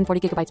 Unlimited more than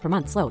 40 gigabytes per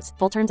month. Slows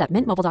full terms at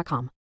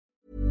mintmobile.com.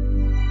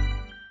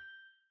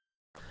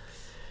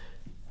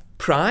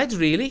 Pride,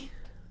 really.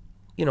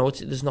 You know,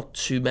 there's not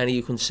too many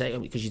you can say,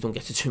 because you don't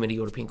get to too many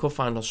European Cup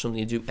finals, something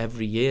you do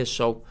every year.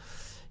 So,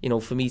 you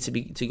know, for me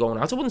to go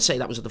out, I wouldn't say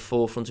that was at the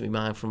forefront of my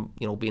mind from,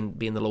 you know,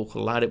 being the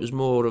local lad. It was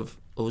more of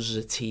us as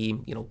a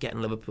team, you know,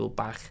 getting Liverpool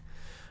back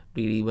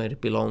really where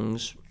it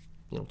belongs.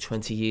 You know,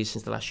 20 years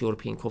since the last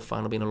European Cup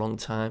final, been a long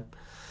time.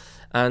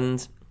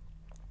 And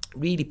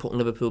really putting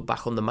Liverpool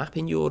back on the map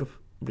in Europe,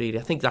 really.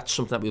 I think that's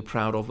something that we were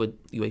proud of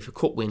with the UEFA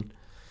Cup win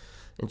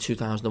in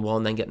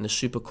 2001, then getting the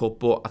Super Cup.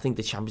 But I think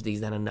the Champions League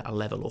is then a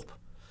level up,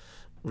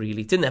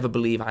 really. Didn't ever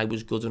believe I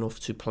was good enough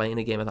to play in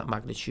a game of that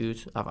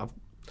magnitude. I've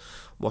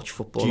watched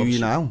football. Do you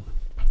now?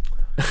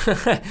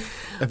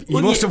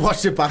 You must have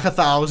watched it back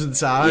 1,000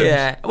 times.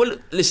 Yeah. Well,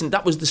 listen,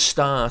 that was the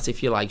start,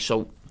 if you like.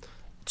 So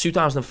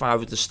 2005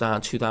 was the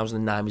start,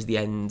 2009 was the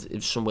end,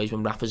 in some ways,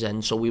 when Rafa's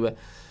end. So we were,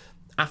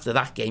 after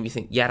that game, you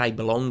think, yeah, I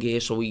belong here.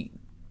 So we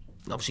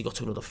obviously got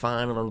to another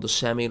final, another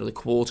semi, another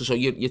quarter. So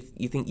you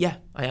think, yeah,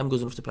 I am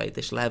good enough to play at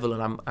this level,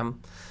 and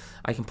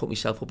I can put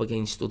myself up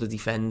against other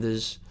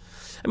defenders.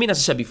 I mean, as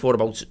I said before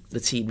about the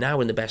team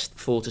now in the best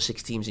 4 to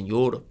 6 teams in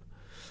Europe,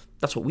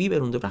 that's what we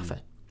were under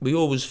Rafa. We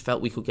always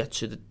felt we could get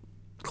to the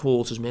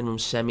quarters, minimum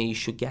semis,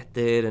 should get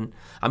there, and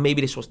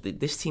maybe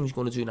this team's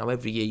going to do now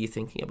every year. You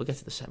think, yeah, we'll get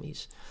to the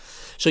semis.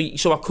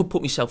 So I could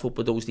put myself up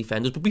with those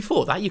defenders, but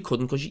before that you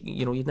couldn't, because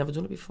you know, you'd never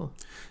done it before.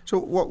 So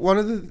one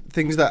of the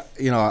things that,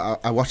 you know,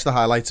 I watch the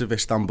highlights of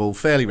Istanbul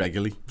fairly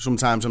regularly.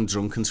 Sometimes I'm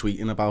drunk and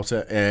tweeting about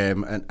it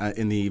and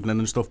in the evening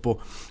and stuff. But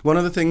one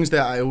of the things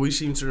that I always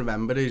seem to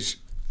remember is,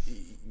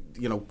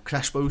 you know,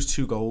 Crespo's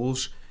 2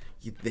 goals.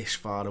 You're this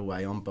far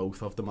away on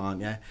both of them,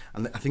 aren't you?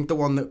 And I think the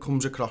one that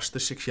comes across the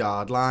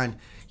 6-yard line,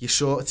 you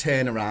sort of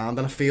turn around,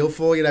 and I feel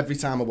for you every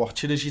time I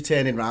watch it as you're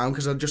turning around,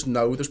 because I just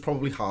know there's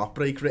probably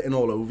heartbreak written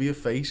all over your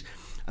face.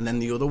 And then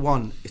the other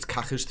one, it's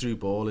Carragher's through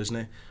ball, isn't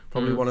it?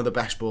 Probably one of the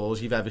best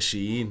balls you've ever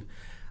seen.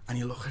 And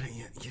you look at it,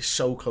 you're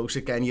so close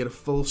again, you're a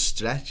full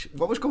stretch.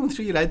 What was going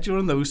through your head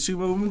during those 2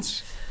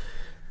 moments?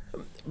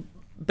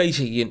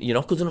 Basically, you're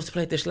not good enough to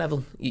play at this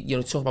level. You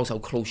know, talk about how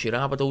close you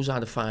are, but those are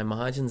the fine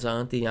margins,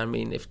 aren't they? I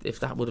mean, if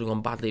that would have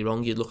gone badly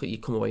wrong, you'd look at you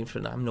come away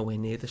from it, I'm nowhere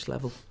near this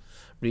level.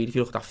 Really, if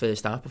you look at that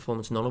first half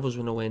performance, none of us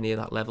were nowhere near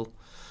that level.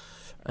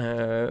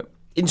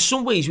 In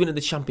some ways, winning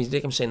the Champions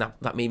League, I'm saying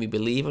that made me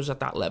believe I was at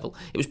that level.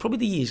 It was probably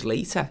the years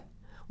later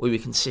where we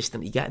were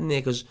consistently getting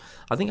there, because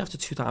I think after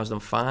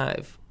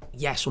 2005,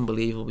 yes,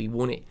 unbelievable, we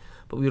won it.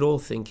 But we were all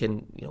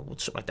thinking, you know,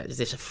 something like that, is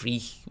this a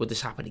freak? Would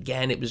this happen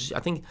again? It was,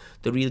 I think,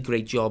 the real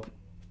great job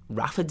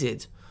Rafa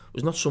did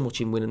was not so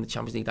much in winning the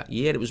Champions League that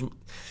year. There was a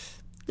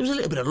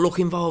little bit of luck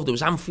involved. There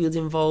was Anfield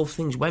involved.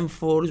 Things went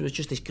for us. It was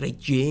just this great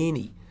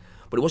journey,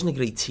 but it wasn't a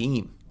great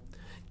team.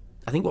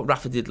 I think what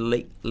Rafa did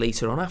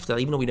later on after that,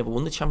 even though we never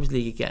won the Champions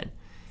League again,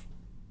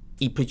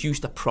 he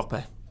produced a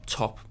proper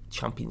top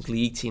Champions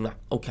League team. And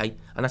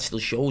that still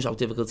shows how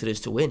difficult it is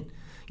to win.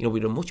 You know,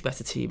 we were a much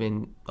better team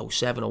in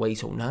 07,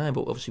 08, 09,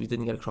 but obviously we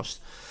didn't get across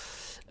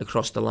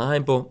the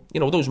line. But, you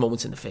know, those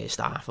moments in the first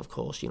half, of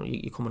course, you know,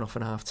 you're coming off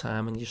an half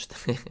time and you're just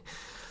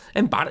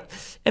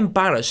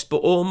embarrassed, but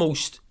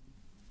almost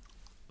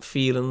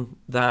feeling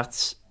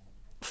that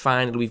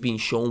finally we've been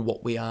shown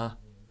what we are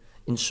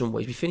in some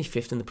ways. We finished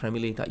 5th in the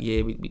Premier League that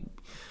year.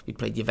 We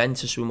played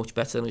Juventus, who were much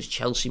better than us,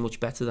 Chelsea much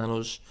better than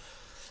us,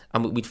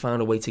 and we'd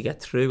found a way to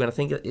get through. And I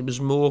think it was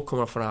more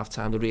coming off an half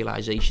time, the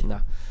realisation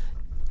that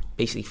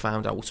basically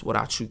found out what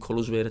our true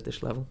colours were at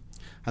this level.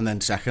 And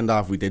then second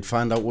half, we did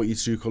find out what your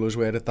true colours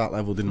were at that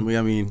level, didn't we?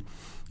 I mean,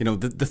 you know,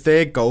 the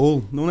third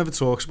goal, no one ever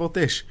talks about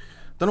this.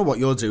 Don't know what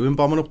you're doing,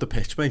 bombing up the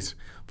pitch, mate,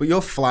 but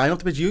you're flying up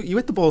the pitch. You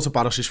hit the ball to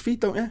Barros'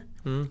 feet, don't you?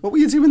 What were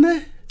you doing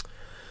there?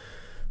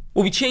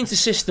 Well, we changed the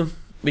system.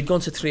 We'd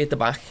gone to 3 at the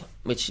back,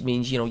 which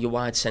means, you know, your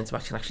wide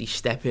centre-backs can actually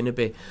step in a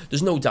bit.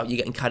 There's no doubt you're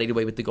getting carried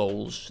away with the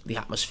goals, the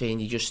atmosphere,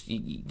 and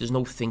there's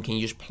no thinking,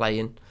 you're just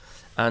playing.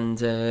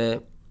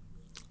 And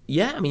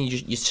yeah, I mean, you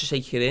just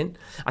take it in.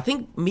 I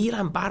think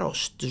Milan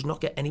Barros does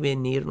not get anywhere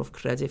near enough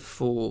credit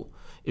for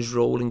his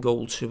role in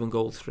goal 2 and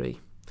goal 3.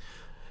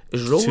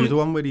 His role, 2, the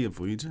one where he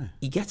avoids it.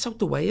 He gets out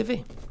the way of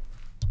it,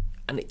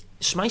 and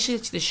Smythe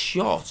hits this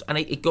shot, and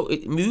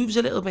it moves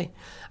a little bit.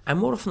 And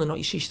more often than not,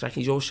 you see striker,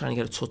 he's always trying to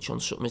get a touch on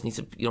something, isn't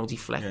he, to, you know,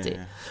 deflect it.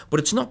 Yeah. But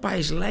it's not by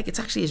his leg; it's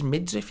actually his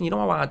midriff. And you know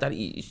how hard that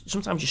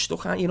sometimes you're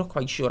stuck, aren't you? You're not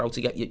quite sure how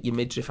to get your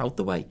midriff out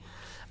the way,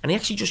 and he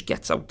actually just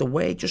gets out the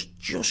way, just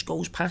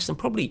goes past, and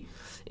probably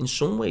in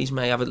some ways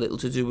may have a little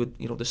to do with,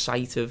 you know, the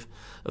sight of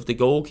the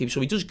goalkeeper.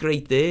 So he does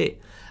great there,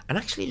 and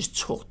actually his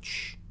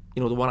touch,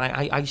 you know, the one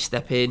I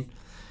step in,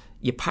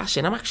 you pass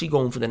in. I'm actually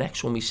going for the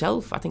next one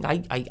myself. I think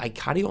I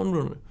carry on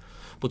running,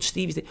 but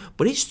Stevie's there.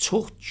 But his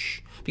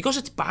touch, because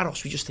it's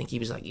Barros, we just think he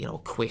was like, you know,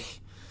 quick,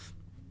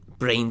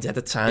 brain dead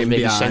at times,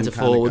 maybe centre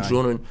forward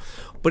running.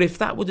 But if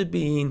that would have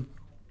been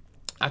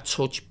a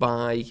touch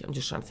by, I'm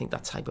just trying to think,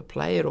 that type of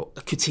player, or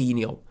a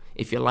Coutinho,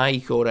 if you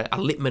like, or a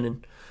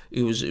Littmanen,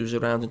 who was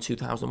around in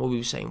 2001. We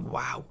were saying,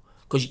 wow,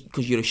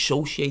 because you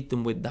associate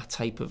them with that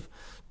type of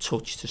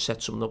touch to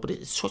set something up. But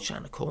it's touch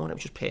around the corner. It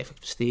was just perfect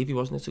for Stevie,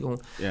 wasn't it, to go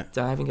and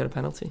dive and get a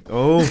penalty.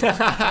 Oh,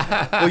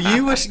 well,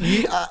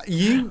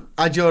 you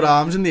had your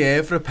arms in the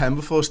air for a pen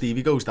before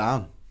Stevie goes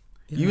down.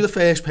 Yeah. You were the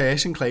first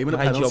person claiming a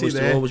penalty there. My job was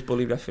to always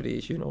bully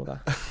referees, you know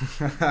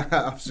that.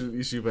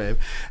 Absolutely superb.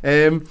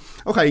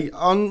 Okay,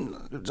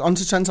 on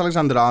to Trent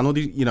Alexander-Arnold.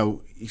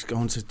 He's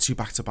going to 2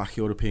 back-to-back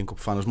European Cup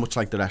finals, much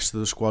like the rest of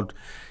the squad.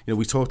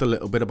 We talked a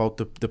little bit about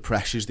the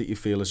pressures that you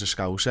feel as a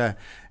Scouser.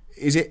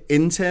 Is it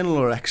internal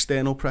or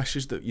external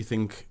pressures that you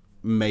think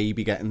may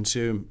be getting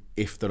to him,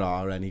 if there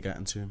are any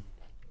getting to him?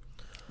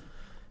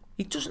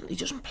 He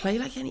doesn't play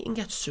like anything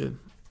gets to him.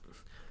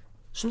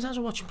 Sometimes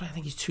I watch him play, I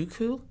think he's too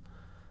cool.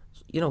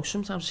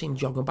 Sometimes I see him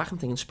jogging back, I'm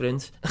thinking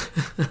sprint.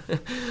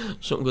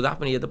 Something could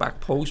happen here at the back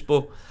post,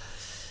 but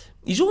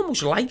he's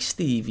almost like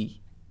Stevie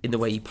in the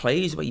way he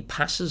plays, the way he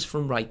passes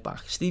from right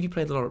back. Stevie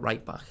played a lot at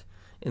right back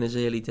in his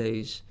early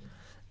days,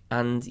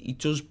 and he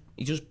just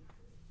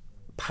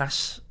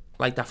pass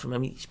like that from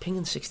him. He's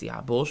pinging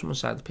 60-yard balls from one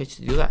side of the pitch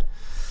to do that.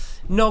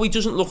 No, he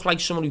doesn't look like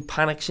someone who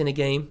panics in a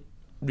game,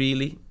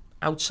 really.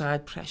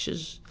 Outside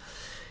pressures.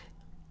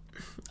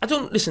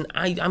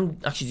 I'm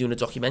actually doing a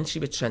documentary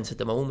with Trent at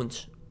the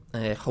moment.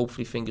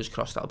 Hopefully, fingers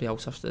crossed, that'll be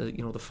out after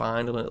the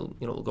final, and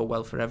it'll go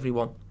well for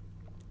everyone.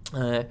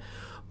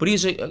 But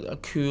he's a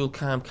cool,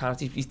 calm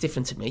character. He's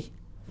different to me.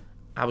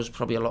 I was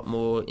probably a lot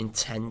more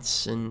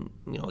intense and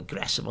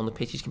aggressive on the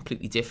pitch. He's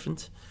completely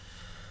different.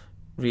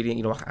 Really,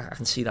 I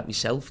can see that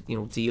myself.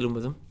 Dealing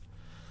with him.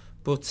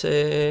 But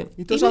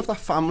he does have that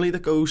family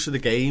that goes to the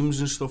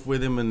games and stuff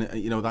with him, and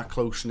that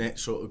close knit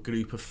sort of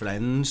group of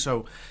friends.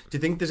 So, do you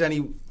think there's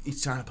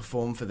he's trying to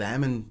perform for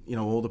them and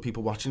all the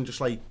people watching, just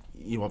like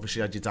you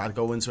obviously had your dad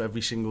go into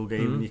every single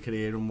game in your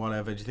career and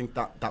whatever? Do you think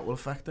that will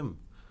affect him?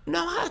 No,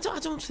 I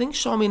don't think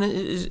so. I mean,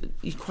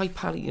 he's quite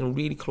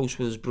really close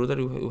with his brother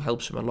who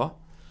helps him a lot.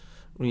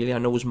 Really, I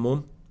know his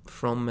mum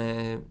from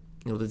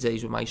the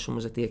days when my son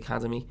was at the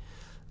academy.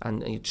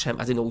 And Trent,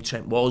 I didn't know who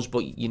Trent was,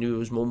 but you knew who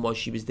his mum was.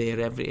 She was there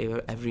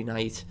every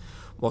night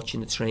watching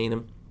the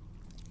training.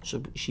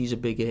 So she's a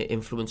big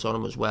influence on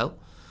him as well.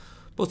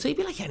 But he'd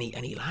be like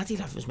any lad.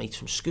 He'd have his mates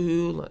from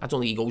school. I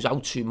don't think he goes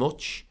out too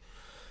much.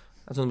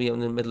 I don't think he'd be in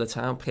the middle of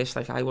town pissed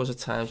like I was at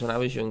times when I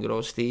was younger,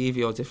 or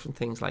Stevie, or different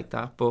things like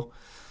that.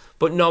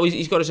 But no,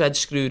 he's got his head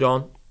screwed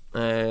on.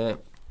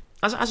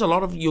 As a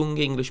lot of young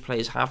English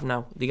players have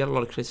now. They get a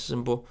lot of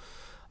criticism, but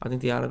I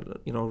think they are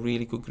a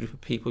really good group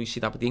of people. You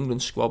see that with the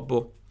England squad,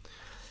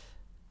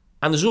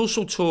 and there's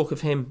also talk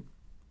of him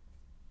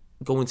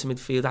going into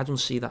midfield. I don't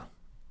see that.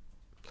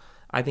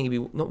 I think he'd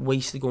be not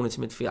wasted going into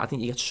midfield. I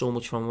think you get so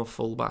much from him a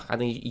full-back. I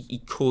think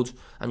he could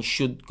and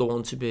should go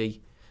on to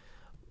be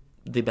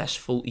the best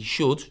full. He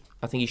should.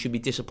 I think he should be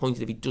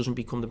disappointed if he doesn't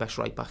become the best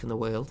right-back in the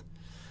world,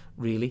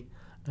 really.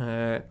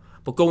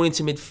 But going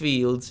into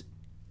midfield,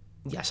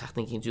 yes, I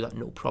think he can do that,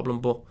 no problem.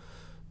 But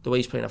the way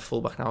he's playing at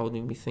full-back now, I wouldn't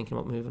even be thinking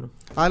about moving him.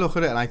 I look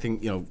at it and I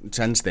think,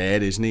 Trent's there,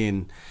 isn't he?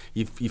 And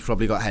you've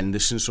probably got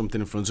Henderson,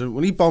 something in front of him.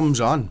 When he bombs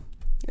on,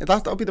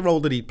 that'll be the role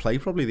that he'd play,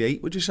 probably the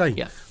 8, would you say?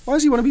 Yeah. Why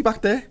does he want to be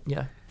back there?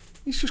 Yeah.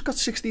 He's just got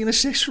 16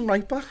 assists from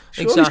right back.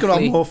 Sure, exactly. He's going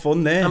to have more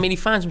fun there. I mean, he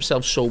finds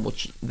himself so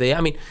much there. I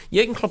mean,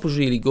 Jurgen Klopp was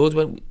really good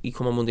when he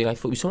come on Monday Night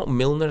Football. We saw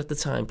Milner at the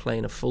time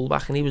playing a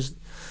full-back, and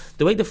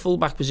the way the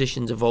full-back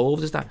positions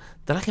evolved is that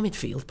they're like a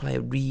midfield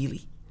player,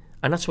 really.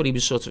 And that's what he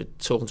was sort of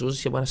talking to us.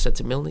 He said, when I said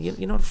to Milner,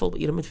 you're not a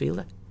fullback, you're a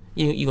midfielder.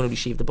 You're going to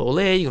receive the ball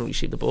there, you're going to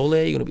receive the ball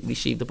there, you're going to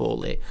receive the ball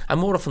there.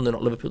 And more often than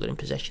not, Liverpool are in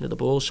possession of the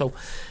ball. So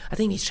I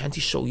think Trent,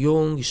 so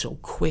young, he's so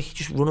quick,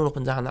 just running up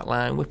and down that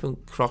line, whipping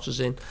crosses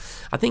in.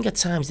 I think at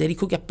times there he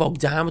could get bogged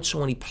down with so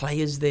many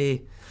players there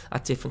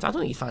at different. I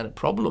don't think he'd find a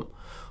problem.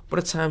 But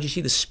at times you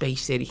see the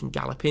space there he can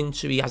gallop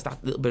into. He has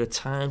that little bit of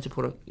time to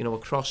put a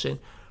cross in.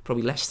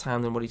 Probably less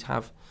time than what he'd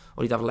have.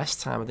 Or he'd have less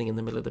time, I think, in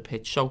the middle of the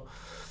pitch. So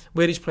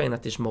where he's playing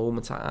at this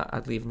moment,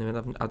 I'd leave him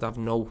in. I'd have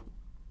no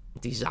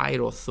desire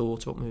or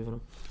thought about moving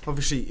him.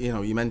 Obviously,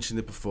 you mentioned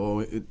it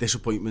before,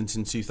 disappointment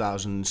in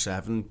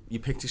 2007. You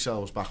picked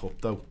yourselves back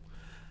up though,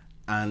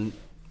 and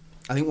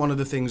I think one of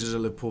the things as a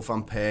Liverpool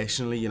fan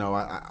personally,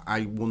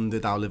 I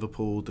wondered how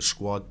Liverpool, the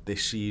squad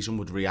this season,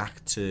 would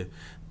react to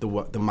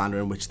the manner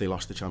in which they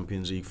lost the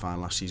Champions League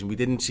final last season. We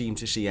didn't seem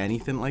to see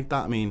anything like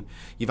that. I mean,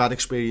 you've had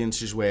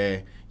experiences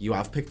where you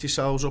have picked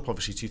yourselves up.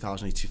 Obviously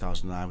 2008,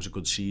 2009 was a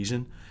good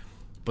season,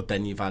 but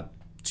then you've had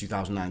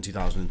 2009,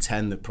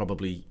 2010 that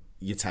probably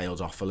your tails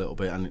off a little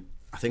bit. And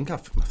I think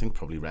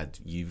probably read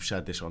you've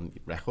said this on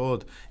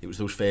record. It was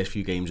those first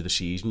few games of the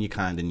season you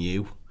kind of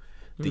knew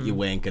that you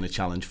weren't going to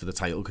challenge for the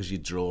title because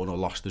you'd drawn or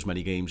lost as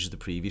many games as the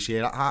previous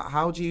year.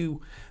 How do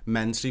you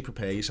mentally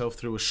prepare yourself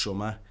through a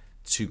summer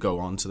to go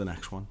on to the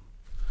next one?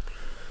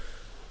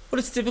 Well,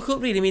 it's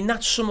difficult, really. I mean,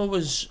 that summer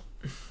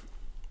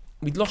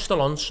we'd lost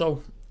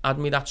Alonso,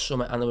 hadn't we, that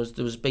summer, and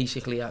there was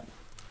basically a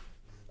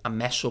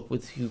mess up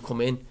with who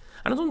come in.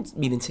 And I don't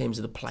mean in terms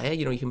of the player,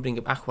 you can bring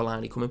up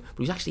Aquilani coming, but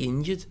he was actually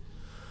injured.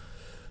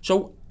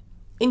 So,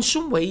 in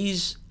some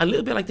ways, a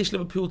little bit like this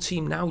Liverpool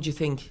team now, do you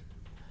think,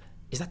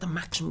 is that the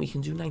maximum we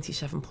can do,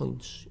 97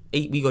 points?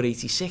 We got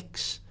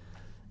 86.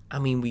 I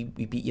mean, we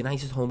beat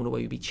United home and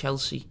away, we beat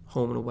Chelsea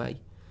home and away.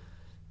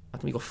 I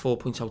think we got 4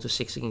 points out of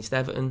 6 against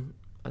Everton.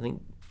 I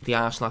think the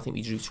Arsenal,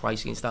 we drew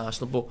twice against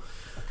Arsenal, but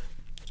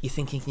you're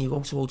thinking, can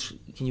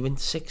you win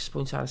 6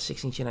 points out of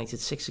 6 against United,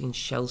 6 against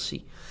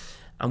Chelsea?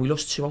 And we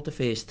lost 2 out of the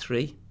first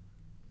 3,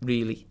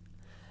 really.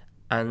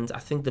 And I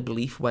think the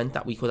belief went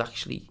that we could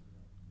actually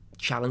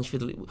challenge for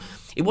the league.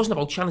 It wasn't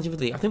about challenging for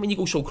the league. I think when you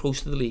go so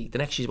close to the league, the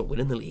next year is about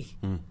winning the league,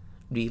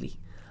 really.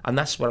 And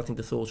that's what I think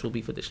the thoughts will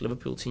be for this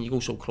Liverpool team. You go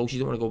so close, you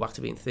don't want to go back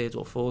to being 3rd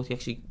or 4th.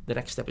 Actually, the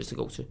next step is to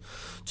go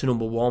to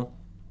number 1.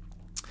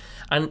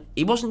 And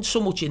it wasn't so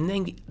much in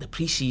then, the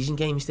pre-season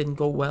games didn't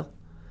go well.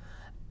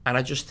 And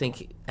I just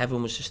think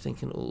everyone was just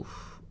thinking,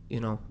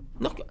 and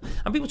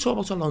people talk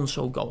about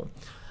Alonso going.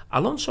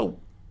 Alonso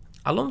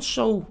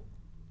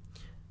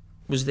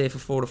was there for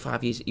 4 or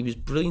 5 years. He was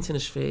brilliant in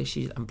his first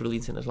season and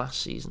brilliant in his last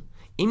season.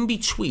 In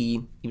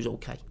between, he was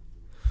okay.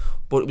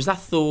 But it was that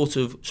thought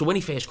of, so when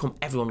he first come,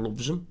 everyone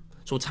loves him.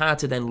 So it's hard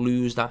to then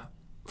lose that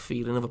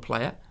feeling of a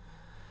player.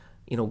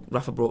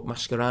 Rafa brought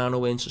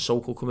Mascherano in,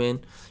 Sissoko come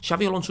in.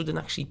 Xabi Alonso didn't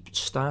actually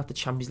start the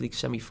Champions League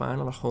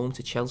semi-final at home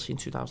to Chelsea in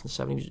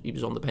 2007. He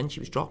was on the bench, he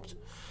was dropped.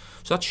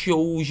 So that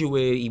shows you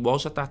where he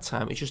was at that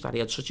time. It's just that he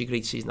had such a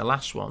great season. The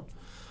last one,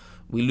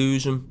 we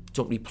lose him,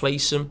 don't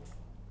replace him.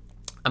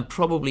 And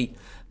probably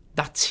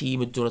that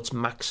team had done its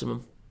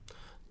maximum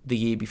the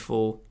year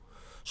before.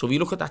 So if you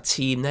look at that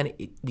team, then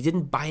we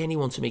didn't buy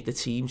anyone to make the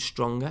team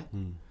stronger.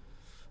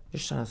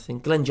 Just trying to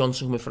think. Glenn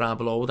Johnson coming for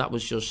Arbeloa, that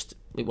was just,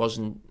 it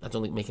wasn't, I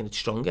don't think, making it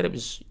stronger. It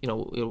was,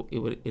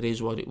 it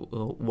is what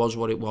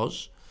it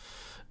was,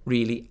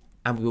 really.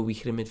 And we were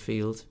weaker in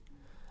midfield.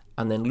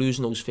 And then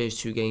losing those first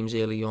 2 games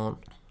early on,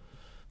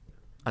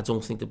 I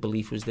don't think the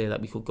belief was there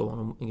that we could go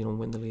on and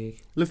win the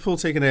league. Liverpool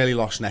take an early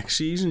loss next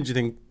season. Do you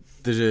think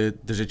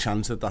there's a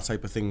chance that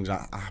type of thing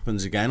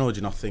happens again, or do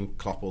you not think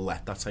Klopp will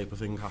let that type of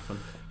thing happen?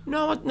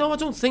 No, I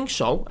don't think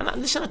so.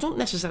 And listen, I don't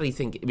necessarily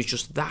think it was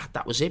just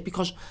that was it,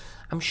 because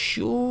I'm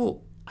sure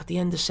at the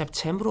end of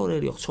September or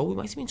early October we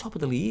might have been top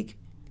of the league.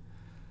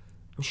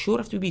 I'm sure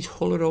after we beat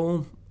Hull at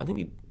home, I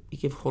think we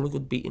give Hull a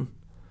good beating,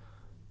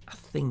 I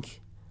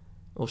think,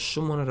 or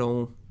someone at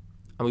home,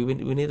 and we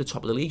were near the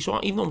top of the league. So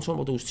even though I'm talking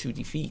about those 2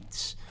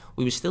 defeats,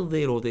 we were still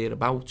there or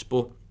thereabouts.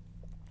 But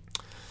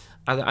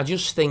I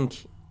just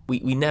think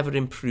we never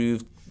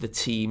improved the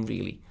team,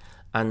 really,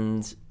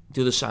 and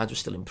the other side was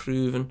still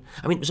improving.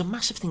 I mean, it was a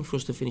massive thing for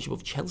us to finish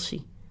above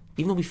Chelsea.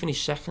 Even though we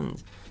finished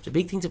 2nd, it's a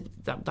big thing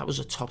that was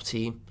a top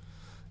team,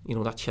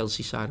 that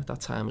Chelsea side at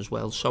that time as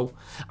well. So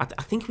I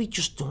think we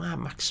just done our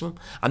maximum.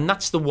 And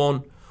that's the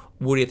one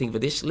worry, I think, for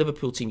this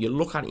Liverpool team. You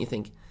look at it and you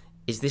think,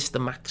 is this the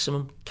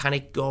maximum? Can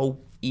it go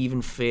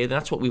even further?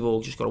 That's what we've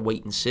all just got to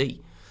wait and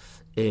see.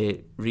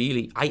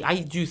 Really,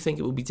 I do think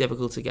it will be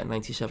difficult to get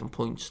 97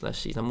 points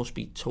last season. I must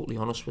be totally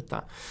honest with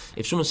that.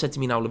 If someone said to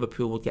me now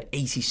Liverpool would get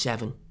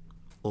 87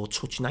 or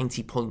touch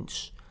 90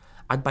 points,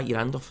 I'd bite your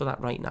hand off for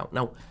that right now.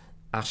 Now,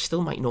 I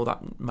still might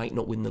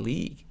not win the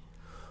league,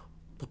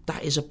 but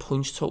that is a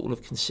points total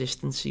of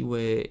consistency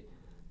where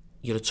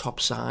you're a top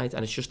side,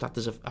 and it's just that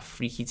there's a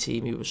freaky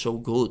team who are so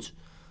good.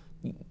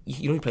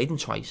 You only played them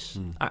twice.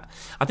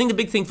 I think the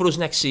big thing for us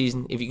next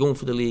season, if you're going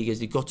for the league,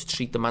 is you've got to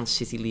treat the Man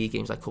City league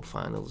games like cup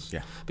finals.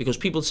 Yeah. Because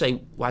people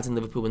say, why didn't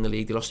Liverpool win the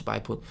league? They lost it by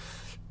a point.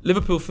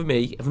 Liverpool, for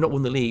me, have not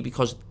won the league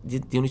because they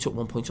only took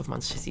 1 point off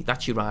Man City.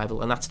 That's your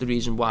rival, and that's the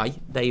reason why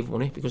they've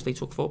won it, because they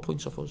took 4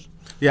 points off us.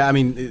 Yeah, I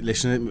mean,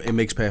 listen, it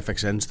makes perfect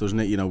sense, doesn't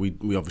it?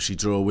 We obviously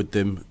draw with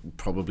them.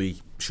 Probably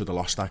should have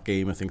lost that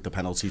game. I think the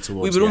penalty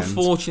towards we were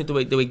unfortunate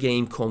the way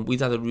game come.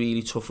 We'd had a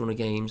really tough run of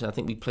games, and I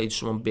think we played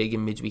someone big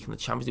in midweek in the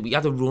Champions League. We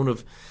had a run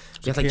of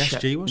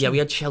PSG, wasn't it? We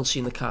had Chelsea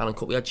in the Carling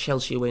Cup. We had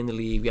Chelsea away in the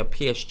league. We had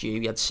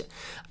PSG.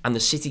 And the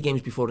City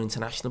games before the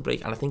international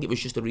break. And I think it was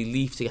just a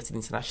relief to get to the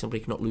international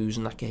break, not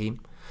losing that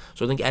game.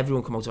 So I think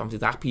everyone come out of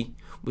it happy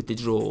with the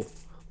draw.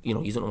 You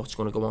don't know what's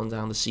going to go on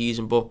down the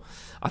season, but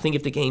I think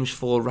if the games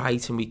fall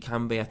right, and we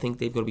can be, I think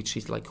they've got to be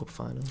treated like cup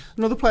finals.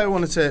 Another player I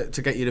wanted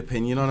to get your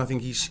opinion on. I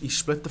think he's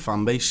split the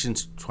fan base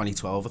since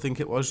 2012. I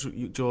think it was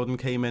Jordan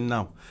came in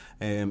now,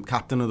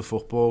 captain of the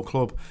football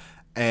club.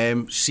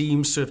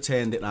 Seems to have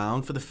turned it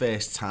around for the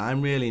first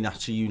time, really, and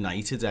actually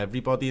united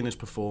everybody in his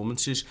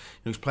performances.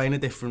 He's playing a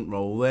different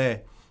role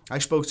there. I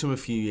spoke to him a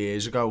few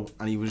years ago,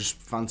 and he was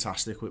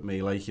fantastic with me.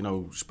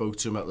 Spoke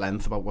to him at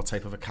length about what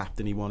type of a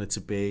captain he wanted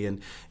to be,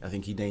 and I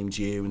think he named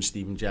you and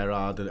Steven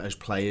Gerrard as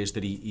players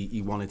that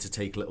he wanted to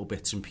take little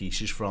bits and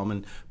pieces from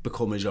and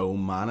become his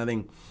own man. I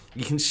think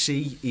you can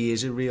see he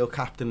is a real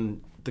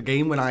captain. The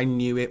game when I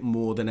knew it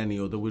more than any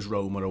other was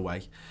Roma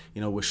away.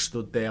 We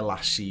stood there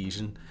last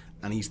season,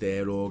 and he's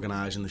there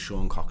organising the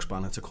Sean Cox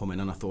banner to come in,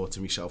 and I thought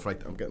to myself,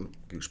 right, I'm getting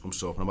goosebumps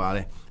talking about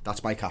it.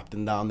 That's my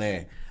captain down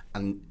there.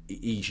 and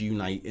he's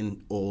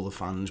uniting all the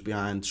fans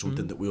behind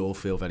something that we all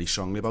feel very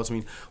strongly about. I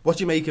mean, what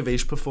do you make of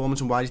his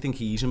performance, and why do you think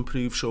he's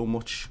improved so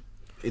much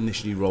in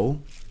this new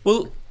role?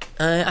 Well,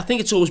 I think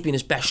it's always been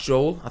his best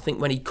role. I think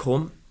when he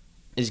come,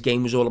 his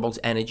game was all about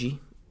energy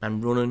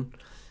and running,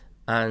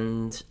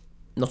 and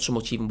not so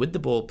much even with the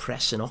ball,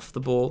 pressing off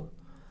the ball.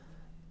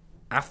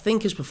 I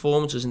think his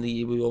performances in the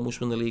year we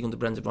almost won the league under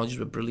Brendan Rodgers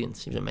were brilliant.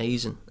 He was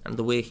amazing, and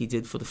the work he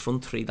did for the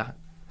front three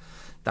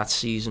that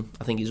season,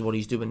 I think, is what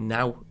he's doing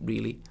now,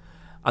 really.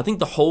 I think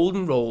the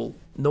holding role,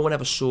 no one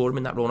ever saw him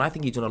in that role, and I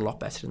think he's done a lot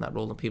better in that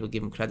role than people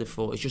give him credit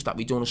for. It's just that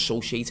we don't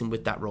associate him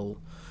with that role.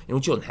 You know,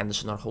 Jordan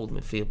Henderson, not a holding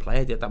midfield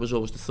player, that was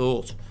always the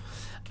thought.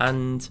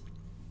 And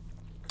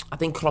I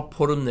think Klopp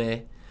put him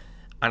there,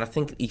 and I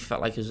think he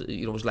felt like his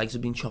legs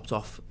had been chopped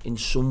off in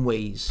some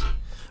ways,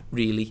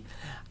 really.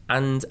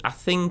 And I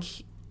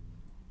think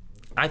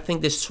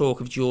this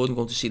talk of Jordan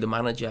going to see the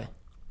manager,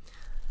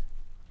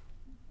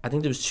 I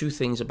think there was two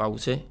things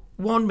about it.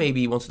 One,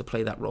 maybe he wanted to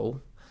play that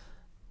role.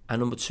 And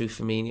number two,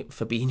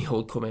 Fabinho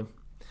would come in.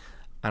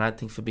 And I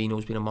think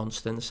Fabinho's been a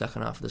monster in the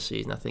second half of the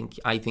season. I think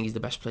he's the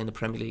best player in the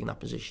Premier League in that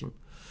position.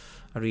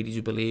 I really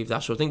do believe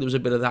that. So I think there was a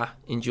bit of that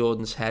in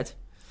Jordan's head.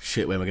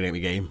 Shit, when we're going to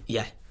get the game.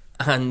 Yeah.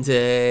 And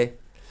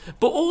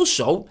but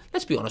also,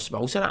 let's be honest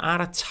about it,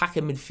 our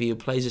attacking midfield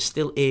players are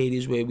still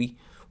areas where we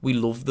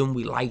love them,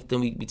 we like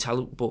them, we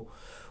tell, but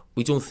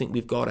we don't think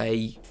we've got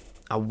a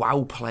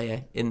wow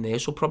player in there.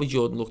 So probably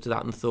Jordan looked at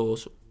that and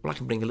thought, well, I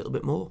can bring a little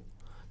bit more.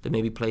 There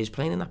may be players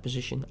playing in that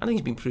position. I think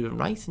he's been proven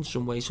right in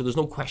some ways, so there's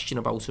no question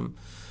about him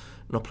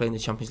not playing the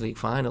Champions League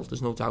final.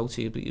 There's no doubt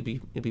he'll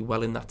be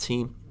well in that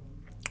team.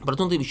 But I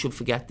don't think we should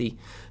forget the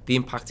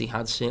impact he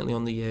had, certainly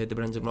on the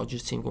Brendan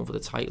Rodgers team going for the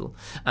title.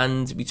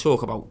 And we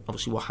talk about,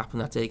 obviously, what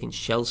happened that day against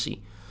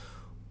Chelsea,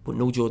 but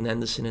no Jordan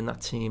Henderson in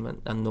that team,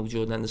 and no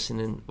Jordan Henderson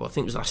in, well, I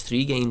think it was the last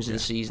 3 games of the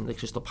season, the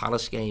Crystal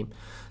Palace game.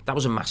 That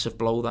was a massive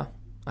blow, that,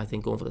 I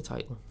think, going for the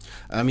title.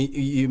 I mean,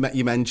 you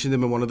mentioned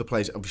him in one of the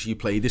plays. Obviously, you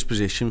played this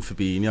position,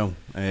 Fabinho.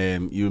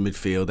 You're a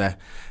midfielder.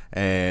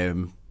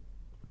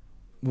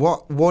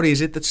 What is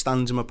it that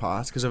stands him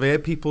apart? Because I've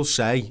heard people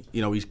say,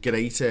 he's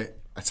great at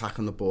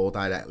attacking the ball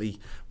directly,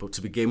 but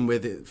to begin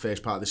with, the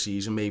first part of the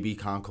season, maybe he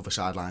can't cover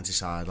sideline to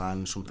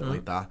sideline, something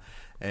like that.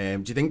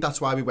 Do you think that's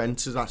why we went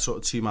to that sort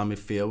of two-man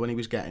midfield when he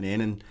was getting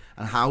in? And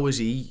how has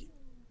he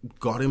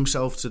got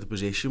himself to the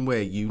position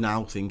where you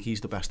now think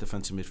he's the best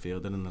defensive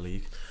midfielder in the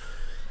league?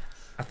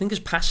 I think his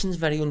passing is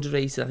very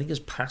underrated. I think his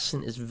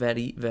passing is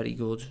very, very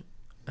good.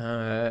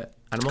 And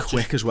I'm not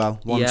quick as well.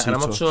 And I'm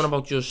not talking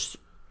about just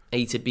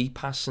A to B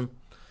passing.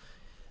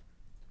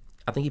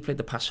 I think he played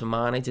the pass for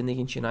Mane, didn't he,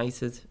 against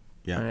United?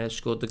 Yeah.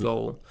 Scored the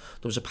goal.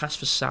 There was a pass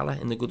for Salah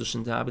in the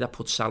Goodison derby that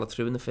put Salah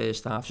through in the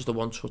first half, just a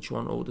one-touch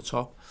one over the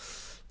top.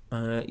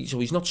 So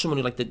he's not someone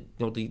who like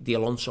the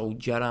Alonso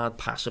Gerrard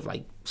pass of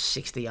like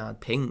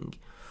 60-yard ping.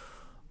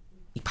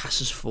 He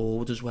passes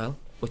forward as well,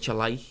 which I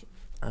like.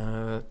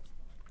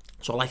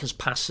 So I like his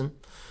passing.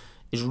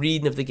 His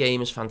reading of the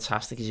game is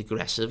fantastic. He's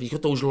aggressive. He's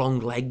got those long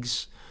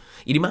legs.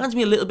 He reminds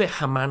me a little bit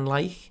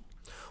Haman-like,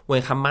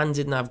 where Haman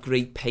didn't have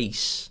great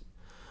pace,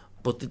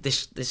 but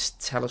this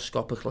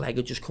telescopic leg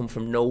had just come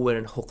from nowhere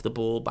and hooked the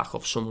ball back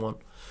off someone,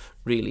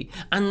 really.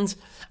 And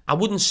I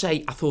wouldn't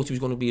say I thought he was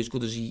going to be as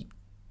good as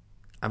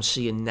I'm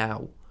seeing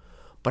now,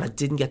 but I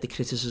didn't get the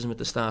criticism at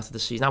the start of the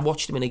season. I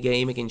watched him in a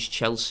game against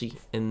Chelsea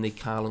in the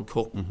Carling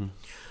Cup, and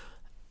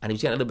he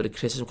was getting a little bit of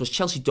criticism because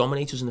Chelsea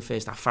dominated us in the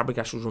first half.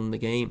 Fabregas was running the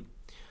game,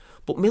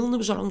 but Milner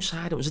was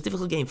alongside. It was a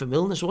difficult game for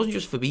Milner, so it wasn't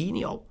just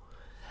Fabinho.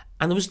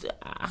 And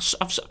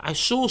I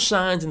saw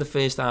signs in the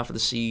first half of the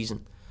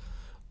season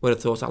where I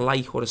thought, I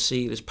like what I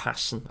see at his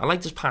passing. I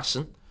liked his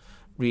passing,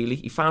 really.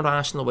 He found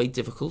Arsenal way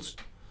difficult,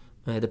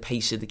 the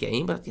pace of the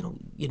game. But, you're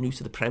new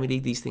to the Premier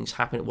League, these things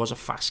happen. It was a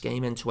fast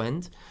game end to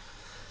end.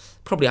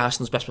 Probably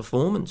Arsenal's best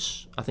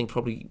performance. I think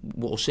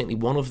certainly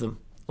one of them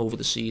over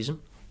the season.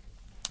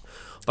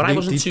 But I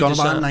wasn't too disheartened.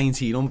 He's gone about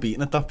 19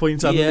 unbeaten at that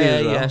point, hasn't he?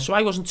 Yeah. So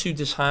I wasn't too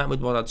disheartened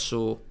with what I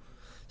saw,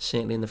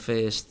 certainly in the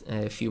first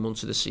few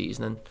months of the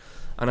season.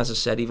 And as I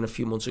said, even a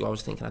few months ago, I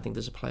was thinking, I think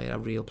there's a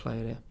real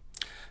player here.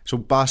 So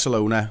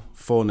Barcelona,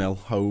 4-0,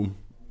 home,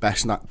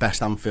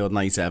 best Anfield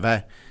night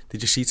ever.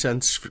 Did you see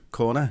Trent's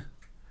corner?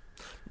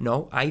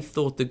 No, I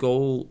thought the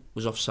goal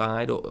was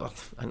offside.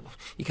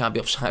 You can't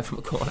be offside from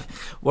a corner.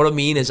 What I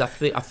mean is I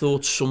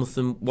thought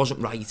something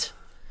wasn't right.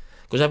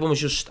 Because everyone was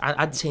just,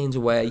 I'd turned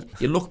away.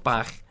 You look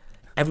back,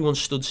 everyone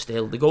stood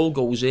still. The goal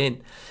goes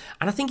in.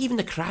 And I think even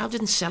the crowd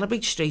didn't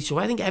celebrate straight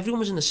away. I think everyone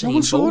was in the same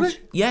boat. Saw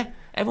it? Yeah,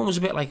 everyone was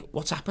a bit like,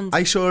 what's happened?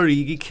 I saw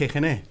Origi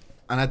kicking it.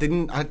 And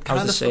I'd kind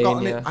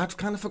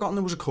of forgotten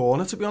there was a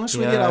corner, to be honest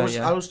with you.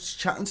 I was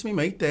chatting to my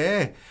mate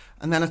there,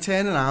 and then I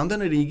turn around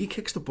and Origi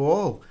kicks the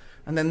ball,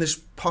 and then there's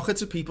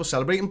pockets of people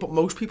celebrating, but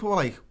most people were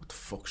like, what the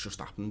fuck's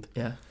just happened?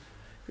 Yeah.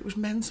 It was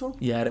mental.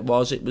 Yeah, it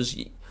was. It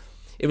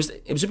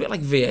was a bit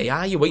like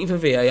VAR. You're waiting for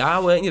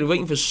VAR, weren't you? You're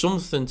waiting for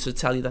something to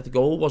tell you that the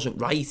goal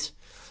wasn't right,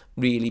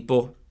 really.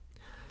 But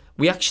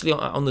we actually,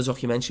 on the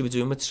documentary we're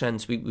doing with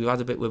Trent, we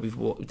had a bit where we've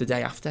walked, the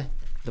day after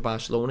the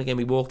Barcelona game,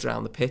 we walked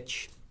around the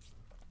pitch.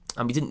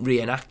 And we didn't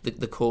reenact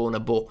the corner,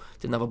 but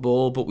didn't have a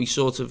ball. But we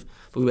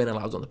weren't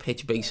allowed on the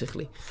pitch,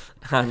 basically.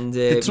 And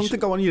did something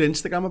go on your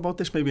Instagram about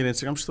this? Maybe an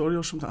Instagram story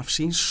or something? I've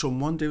seen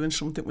someone doing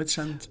something with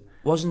Send.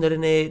 Wasn't there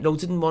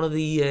didn't one of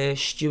the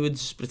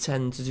stewards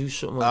pretend to do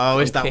something? Oh,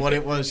 is that what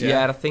it was?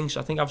 Yeah, I think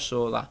so. I think I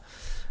saw that.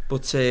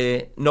 But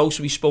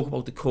so we spoke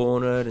about the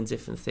corner and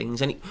different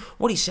things. And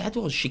what he said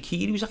was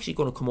Shaqiri was actually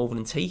going to come over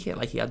and take it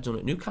like he had done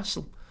at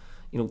Newcastle.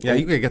 You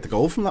could get the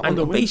goal from that one.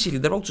 And basically,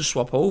 they're about to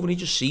swap over, and he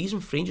just sees him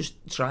free and just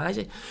tries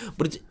it.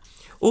 But it's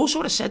also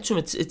what I said to him.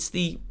 It's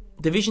the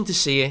vision to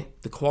see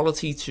it, the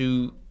quality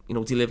to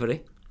deliver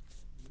it,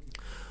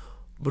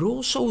 but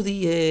also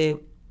the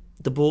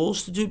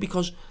balls to do it,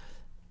 because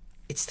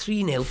it's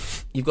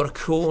 3-0. You've got a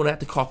corner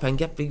at the cop end,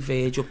 get Big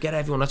Verge up, get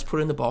everyone, let's put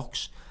it in the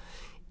box.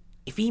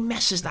 If he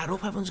messes that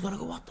up, everyone's going to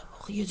go, what the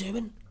fuck are you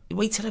doing? You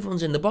wait till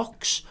everyone's in the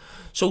box.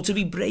 So to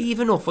be brave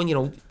enough when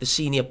the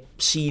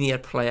senior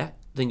player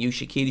than you,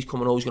 Shaqiri's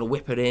coming over, he's going to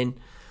whip it in.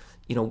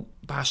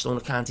 Barcelona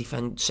can't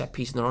defend set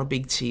pieces, they're on a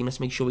big team, let's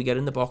make sure we get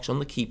in the box on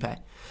the keeper.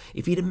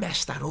 If he'd have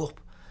messed that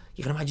up,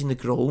 you can imagine the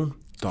groan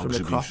from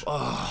the crop.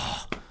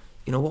 Oh,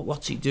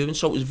 what's he doing?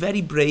 So it was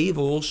very brave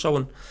also,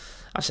 and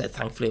I said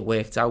thankfully it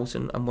worked out,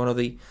 and one of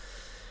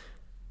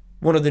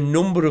the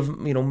number of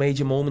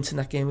major moments in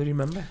that game we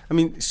remember. I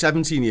mean,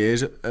 17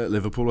 years at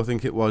Liverpool, I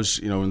think it was,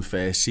 in the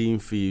first team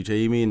for you,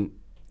 Jamie, and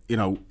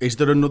is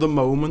there another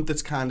moment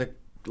that's kind of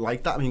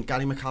like that? I mean,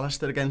 Gary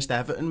McAllister against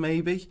Everton,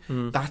 maybe.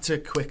 That's a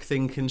quick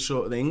thinking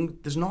sort of thing.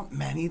 There's not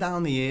many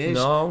down the years.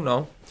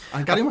 No.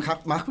 And Gary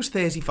Mac was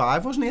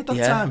 35, wasn't he, at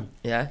that time?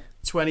 Yeah.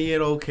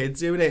 20-year-old kid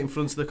doing it in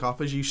front of the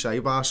cop, as you say,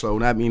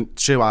 Barcelona. I mean,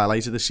 true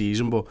highlight of the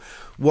season, but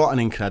what an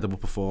incredible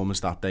performance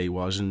that day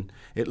was. And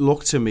it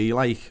looked to me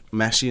like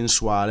Messi and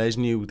Suarez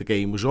knew the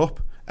game was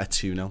up at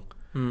 2-0.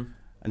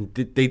 And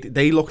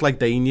they looked like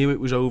they knew it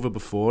was over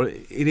before.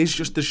 There's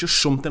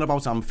just something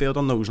about Anfield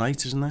on those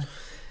nights, isn't there?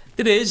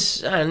 There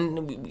is,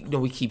 and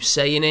we keep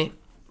saying it,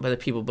 whether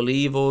people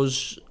believe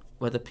us,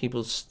 whether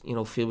people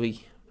feel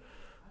we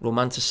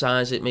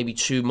romanticise it maybe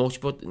too much,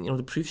 but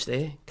the proof's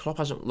there. Klopp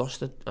hasn't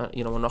lost a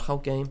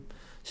knockout game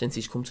since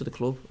he's come to the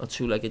club, a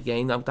two-legged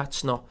game. Now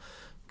that's not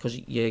because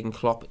Jurgen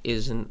Klopp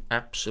is an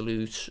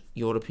absolute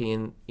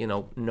European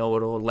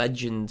know-it-all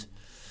legend.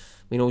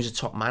 We know he's a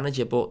top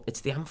manager, but it's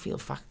the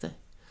Anfield factor.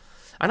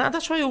 And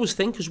that's why I always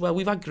think as well,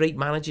 we've had great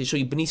managers. So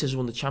Benitez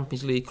won the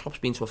Champions League, Klopp's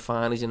been to a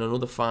final, he's in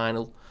another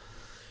final.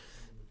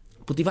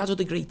 But they've had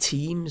other great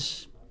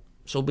teams.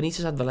 So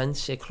Benitez had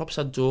Valencia, Klopp's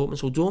had Dortmund.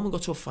 So Dortmund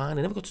got to a final,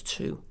 they never got to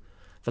two.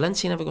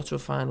 Valencia never got to a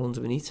final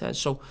under Benitez.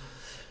 So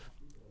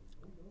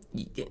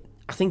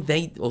I think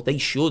they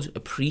should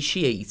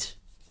appreciate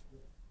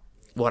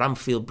what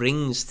Anfield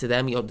brings to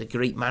them. The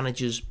great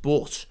managers,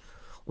 but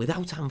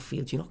without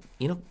Anfield, you're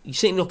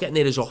certainly not getting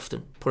there as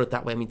often. Put it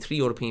that way. I mean, 3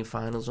 European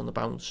finals on the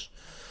bounce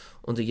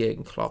under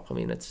Jurgen Klopp. I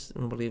mean, it's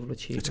an unbelievable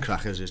achievement. It's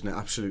crackers, isn't it?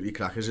 Absolutely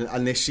crackers.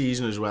 And this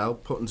season as well,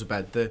 putting to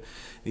bed the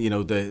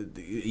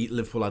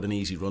Liverpool had an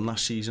easy run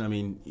last season. I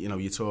mean,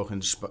 you're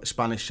talking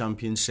Spanish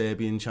champions,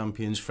 Serbian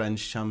champions,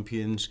 French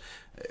champions.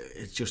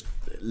 It's just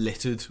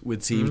littered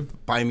with teams.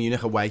 Bayern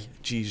Munich away,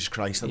 Jesus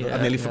Christ! I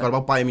nearly forgot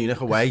about Bayern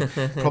Munich away.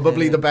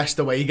 Probably the best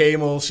away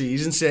game all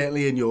season,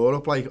 certainly in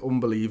Europe. Like,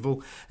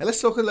 unbelievable.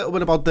 Let's talk a little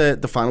bit about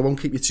the final.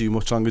 Won't keep you too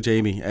much longer,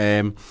 Jamie.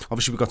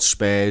 Obviously we've got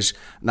Spurs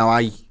now.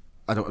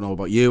 I don't know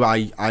about you.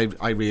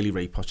 I really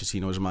rate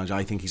Pochettino as a manager.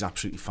 I think he's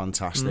absolutely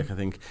fantastic. I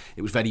think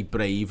it was very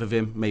brave of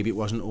him. Maybe it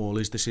wasn't all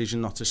his decision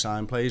not to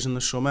sign players in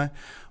the summer,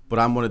 but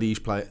I'm one of these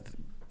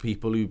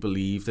people who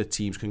believe that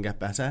teams can get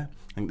better.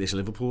 I think this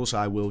Liverpool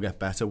side will get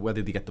better.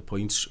 Whether they get the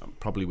points,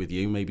 probably with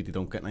you, maybe they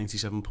don't get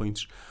 97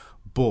 points.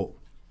 But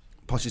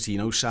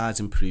Pochettino's side's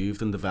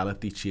improved and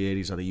developed each year.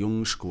 He's had a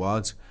young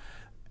squad.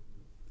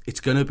 It's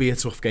going to be a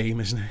tough game,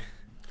 isn't it?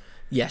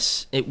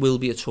 Yes, it will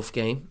be a tough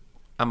game.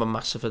 I'm a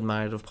massive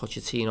admirer of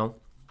Pochettino.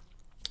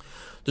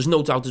 There's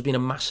no doubt there's been a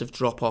massive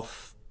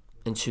drop-off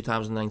in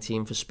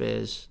 2019 for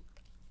Spurs.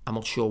 I'm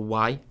not sure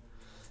why.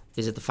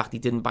 Is it the fact he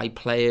didn't buy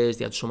players?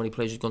 They had so many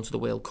players who'd gone to the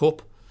World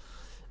Cup.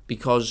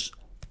 Because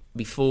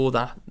before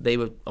that, they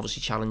were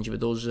obviously challenging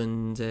with us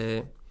and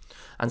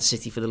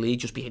City for the league.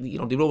 Just they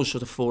were always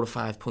sort of 4 or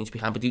 5 points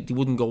behind, but they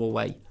wouldn't go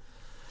away.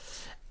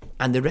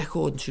 And the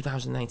record in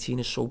 2019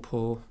 is so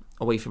poor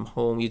away from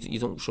home. You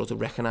don't sort of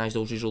recognise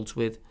those results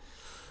with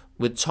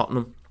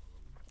Tottenham.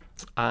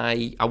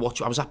 I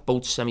was at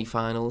both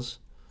semi-finals,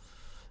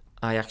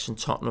 Ajax and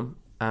Tottenham,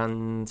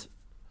 and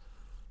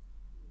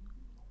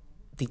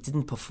they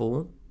didn't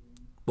perform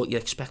what you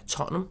expect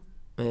Tottenham,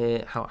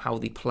 how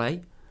they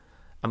play.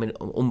 I mean,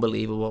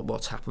 unbelievable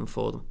what's happened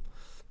for them.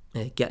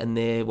 Getting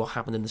there, what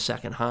happened in the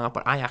second half.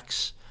 But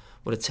Ajax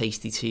were a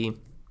tasty team,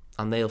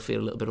 and they'll feel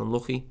a little bit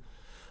unlucky,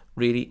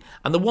 really.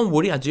 And the one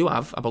worry I do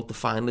have about the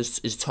final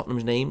is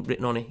Tottenham's name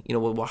written on it.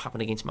 What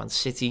happened against Man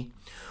City,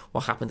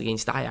 what happened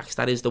against Ajax.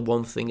 That is the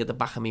one thing at the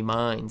back of my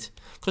mind,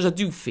 because I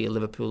do feel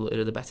Liverpool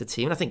are the better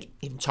team, and I think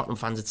even Tottenham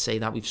fans would say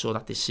that. We've saw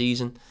that this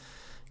season.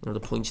 The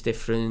points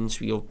difference.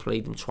 We all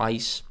played them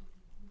twice.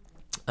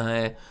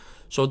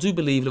 So I do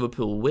believe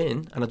Liverpool will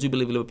win, and I do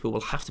believe Liverpool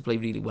will have to play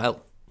really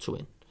well to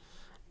win.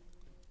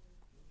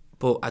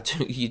 But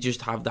you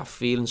just have that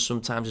feeling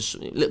sometimes,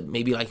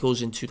 maybe like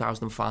us in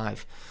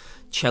 2005,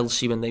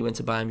 Chelsea when they went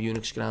to Bayern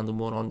Munich's ground and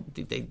won on,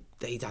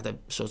 they'd had a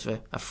sort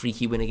of a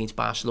freaky win against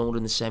Barcelona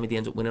in the semi. They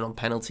ended up winning on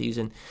penalties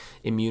in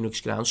Munich's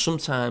ground.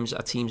 Sometimes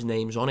a team's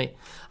name's on it,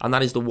 and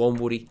that is the one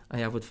worry I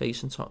have with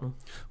facing Tottenham.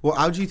 Well,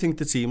 how do you think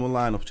the team will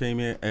line up,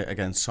 Jamie,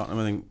 against Tottenham?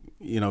 I think,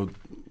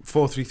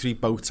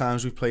 4-3-3 both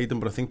times we've played them,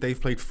 but I think they've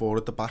played 4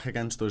 at the back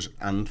against us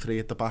and 3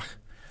 at the back.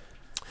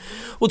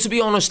 Well, to be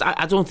honest,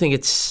 I don't think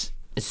it's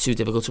too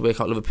difficult to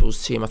work out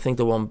Liverpool's team. I think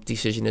the one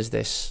decision is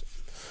this: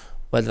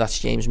 whether that's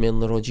James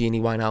Milner or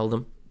Gini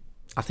Wijnaldum.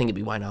 I think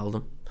it'd be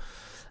Wijnaldum.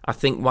 I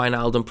think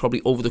Wijnaldum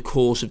probably over the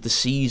course of the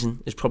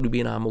season has probably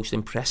been our most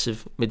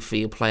impressive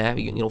midfield player.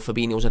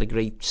 Fabinho's had a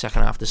great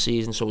second half of the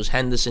season, so has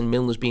Henderson.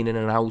 Milner's been in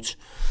and out.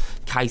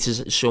 Kite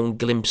has shown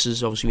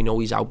glimpses. Obviously, we know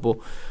he's out, but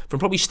from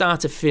probably start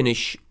to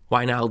finish,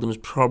 Wijnaldum's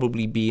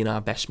probably been our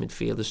best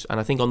midfielders. And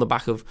I think on the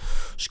back of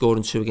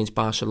scoring 2 against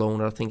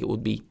Barcelona, I think it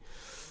would be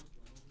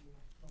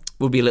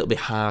a little bit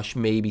harsh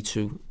maybe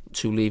to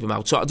leave him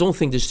out. So I don't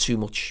think there's too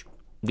much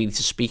really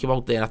to speak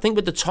about there. I think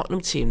with the Tottenham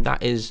team,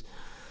 that is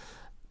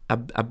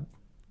I'm going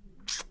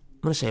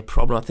to say a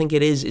problem. I think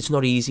it's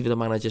not easy for the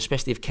manager,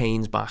 especially if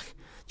Kane's back.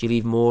 Do you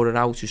leave Moura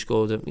out, who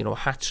scored a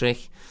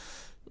hat-trick?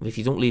 If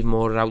you don't leave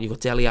Moura out, you've got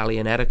Dele Alli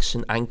and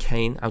Eriksen and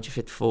Kane. How do you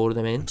fit 4 of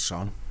them in?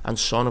 And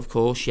Son, of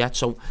course, yeah.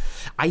 So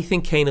I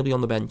think Kane will be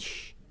on the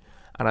bench,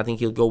 and I think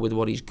he'll go with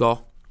what he's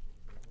got,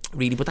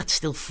 really. But that's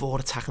still 4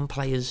 attacking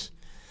players.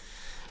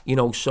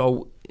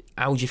 So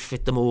how do you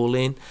fit them all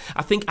in?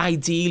 I think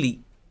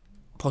ideally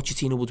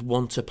Pochettino would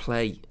want to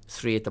play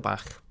 3 at the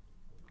back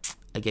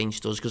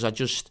against us, because I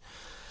just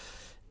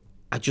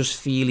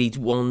feel he'd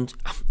want.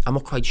 I'm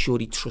not quite sure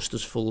he'd trust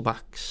us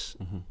full-backs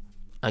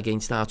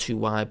against our 2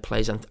 wide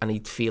players, and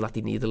he'd feel like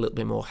he'd need a little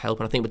bit more help.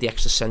 And I think with the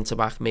extra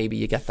centre-back, maybe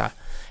you get that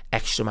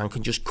extra man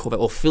can just cover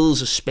or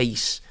fills a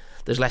space.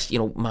 There's less,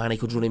 Mane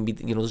could run in,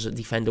 there's a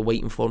defender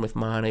waiting for him if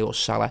Mane or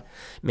Salah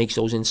makes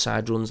those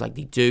inside runs like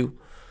they do.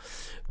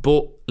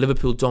 But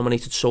Liverpool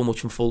dominated so much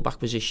from full-back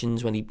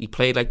positions when he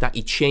played like that.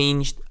 He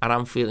changed at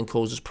Anfield and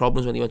caused us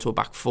problems when he went to a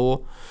back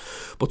 4.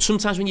 But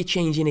sometimes when you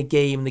change in a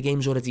game and the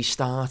game's already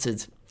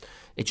started,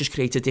 it just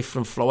creates a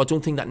different flow. I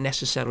don't think that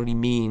necessarily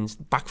means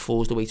back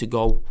 4 is the way to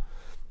go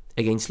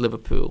against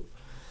Liverpool.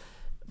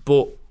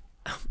 But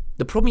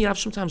the problem you have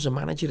sometimes as a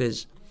manager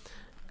is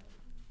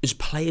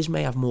players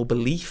may have more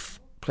belief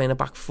playing a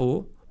back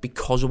 4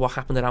 because of what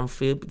happened at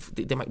Anfield.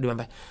 They might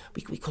remember,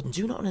 we couldn't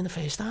do nothing in the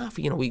first half.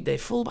 Their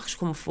full-backs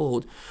come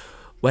forward.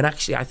 When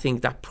actually I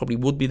think that probably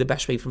would be the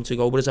best way for them to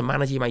go. But as a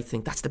manager, you might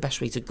think that's the best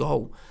way to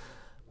go.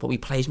 But we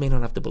players may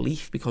not have the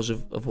belief because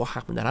of what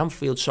happened at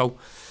Anfield. So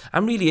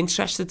I'm really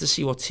interested to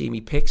see what team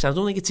he picks. And I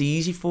don't think it's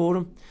easy for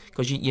him,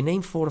 because you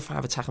name 4 or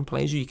 5 attacking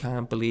players who you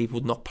can't believe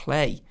would not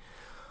play.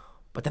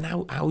 But then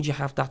how would you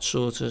have that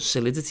sort of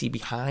solidity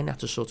behind that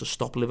to sort of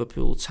stop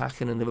Liverpool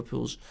attacking and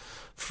Liverpool's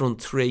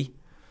front 3?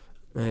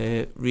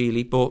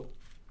 Really, but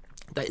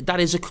that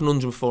is a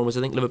conundrum for him, as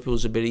I think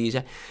Liverpool's a bit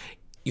easier.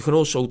 You can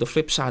also, the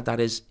flip side that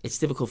is, it's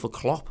difficult for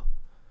Klopp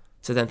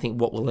to then think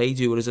what will they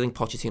do, whereas I think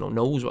Pochettino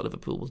knows what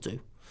Liverpool will do,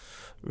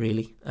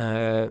 really.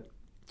 So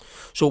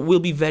it will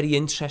be very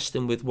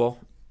interesting with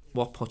what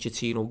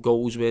Pochettino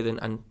goes with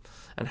and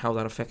how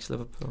that affects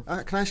Liverpool.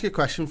 Can I ask you a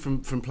question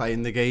from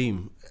playing the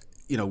game?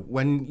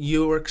 When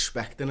you were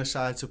expecting a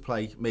side to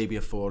play maybe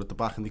a 4 at the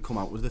back and they come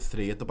out with a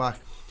 3 at the back,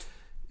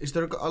 is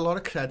there a lot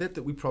of credit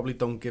that we probably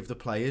don't give the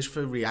players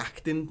for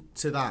reacting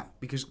to that?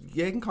 Because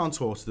Jürgen can't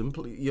talk to them.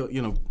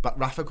 But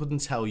Rafa couldn't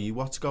tell you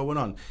what's going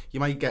on.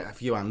 You might get a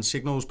few hand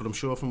signals, but I'm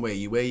sure from where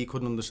you were, you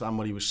couldn't understand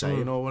what he was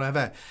saying or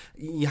whatever.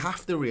 You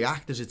have to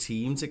react as a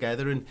team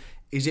together. And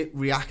is it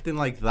reacting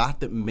like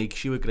that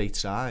makes you a great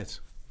side?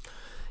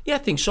 Yeah, I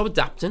think so.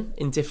 Adapting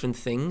in different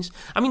things.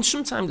 I mean,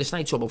 sometimes this night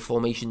you talk about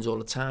formations all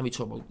the time. We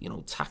talk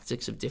about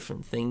tactics of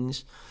different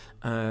things.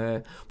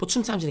 But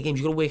sometimes in the games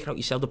you've got to work it out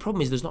yourself. The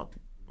problem is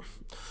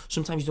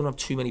sometimes you don't have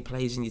too many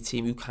players in your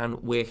team who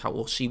can work out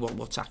or see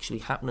what's actually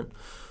happening.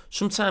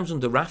 Sometimes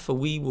under Rafa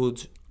we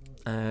would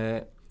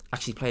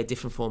actually play a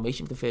different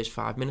formation for the first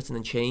 5 minutes and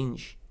then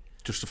change.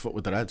 Just a foot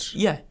with the Reds?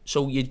 Yeah,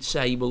 so you'd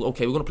say, well,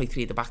 okay, we're going to play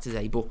 3 at the back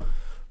today, but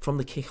from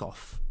the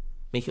kick-off,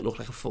 make it look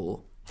like a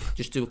 4.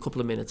 Just do a couple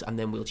of minutes and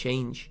then we'll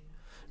change,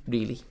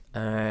 really.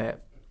 And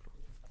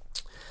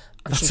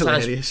that's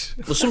hilarious.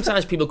 Well,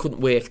 sometimes people couldn't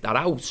work that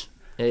out,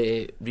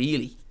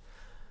 really.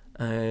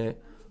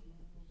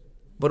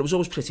 But it was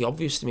always pretty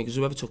obvious to me, because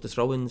whoever took the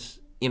throw-ins,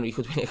 you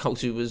could work out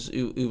who was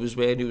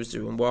where, who was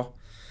doing what,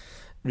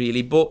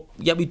 really. But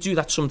yeah, we do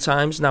that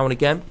sometimes, now and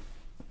again.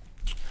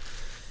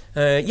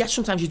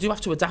 Sometimes you do have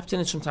to adapt in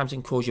it. Sometimes it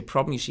can cause you a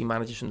problem. You see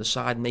managers from the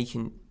side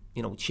making,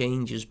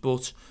 changes.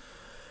 But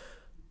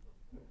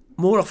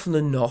more often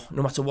than not,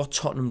 no matter what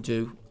Tottenham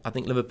do, I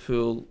think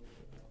Liverpool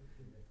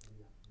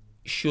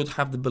should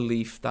have the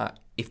belief that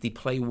if they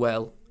play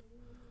well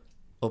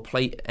or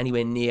play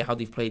anywhere near how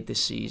they've played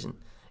this season,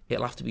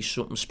 it'll have to be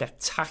something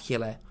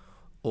spectacular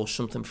or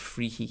something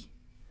freaky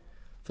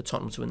for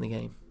Tottenham to win the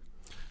game.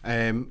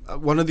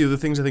 One of the other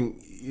things I think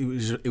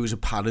it was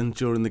apparent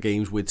during the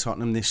games with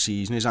Tottenham this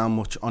season is how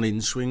much on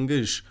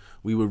in-swingers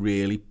we were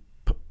really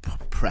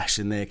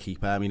pressing their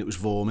keeper. I mean, it was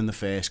Vorm in the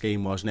first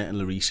game, wasn't it,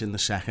 and Lloris in the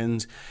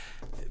second.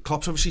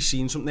 Klopp's obviously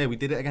seen something there. We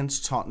did it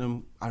against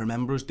Tottenham. I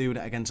remember us doing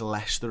it against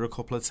Leicester a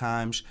couple of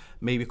times,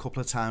 maybe a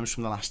couple of times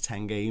from the last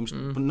 10 games,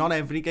 but not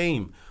every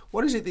game.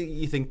 What is it that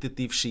you think that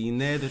they've seen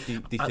there that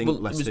they think,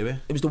 let's do it?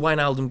 It was the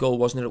Wijnaldum goal,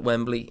 wasn't it, at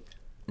Wembley?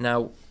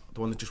 Now, the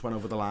one that just went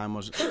over the line,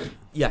 was it?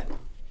 Yeah,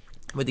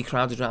 where they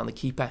crowded around the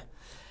keeper.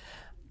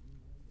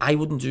 I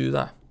wouldn't do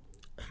that.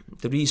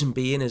 The reason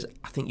being is,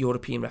 I think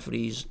European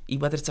referees,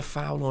 whether it's a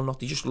foul or not,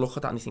 they just look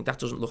at that and they think that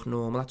doesn't look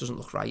normal, that doesn't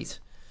look right.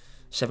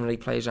 7 or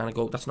 8 players around a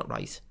goal, that's not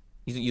right.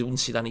 You wouldn't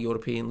see that in the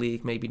European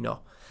League, maybe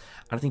not.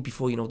 And I think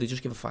before you know, they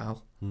just give a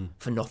foul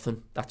for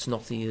nothing. That's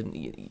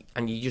nothing,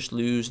 and you just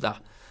lose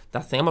that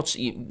thing. I'm not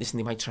listen,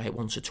 they might try it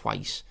once or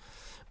twice,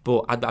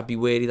 but I'd be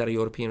wary that a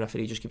European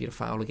referee just give you a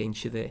foul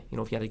against you there. You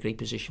know, if you had a great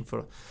position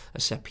for a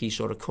set piece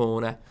or a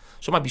corner.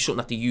 So it might be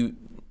something that you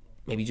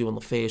maybe do on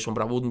the first one,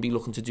 but I wouldn't be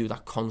looking to do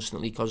that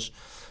constantly, because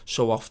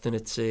so often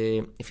it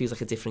feels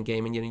like a different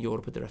game when you're in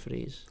Europe with the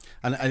referees.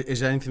 And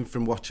is there anything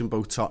from watching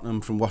both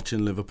Tottenham, from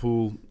watching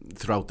Liverpool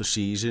throughout the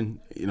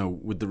season, you know,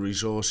 with the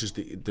resources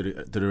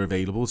that are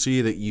available to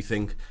you, that you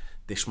think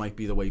this might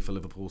be the way for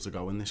Liverpool to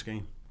go in this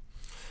game?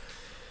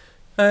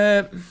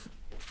 As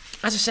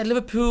I said,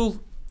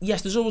 Liverpool,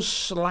 yes, there's always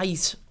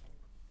slight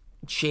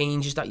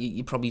changes that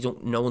you probably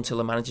don't know until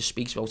the manager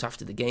speaks about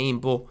after the game,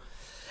 but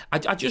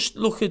I just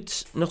look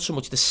at not so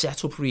much the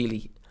setup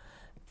really,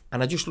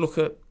 and I just look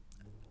at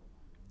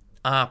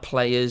our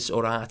players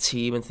or our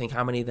team and think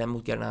how many of them will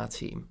get in our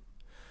team.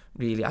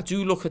 Really, I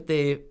do look at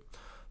their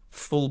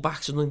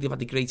full-backs. I don't think they've had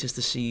the greatest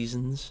of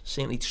seasons,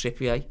 certainly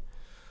Trippier,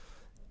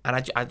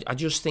 and I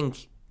just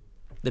think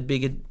the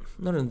bigger,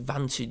 not an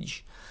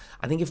advantage,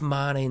 I think if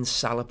Mane and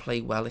Salah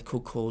play well, it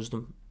could cause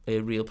them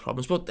real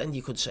problems. But then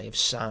you could say if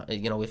Son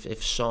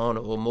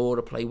or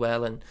Moura play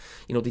well, and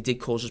you know they did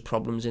cause us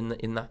problems in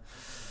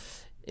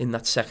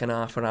that second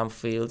half at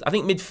Anfield. I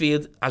think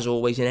midfield, as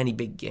always in any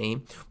big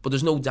game, but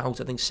there's no doubt,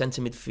 I think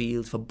centre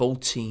midfield for both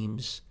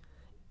teams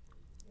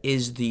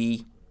is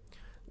the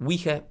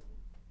weaker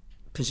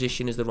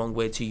position, is the wrong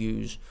word to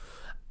use.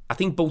 I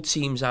think both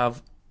teams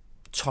have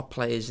top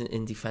players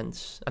in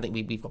defence. I think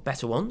we've got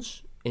better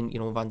ones in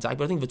Van Dijk,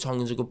 but I think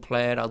Vertonghen's a good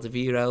player,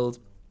 Alderweireld.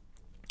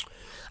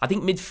 I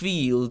think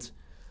midfield,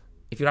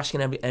 if you're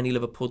asking any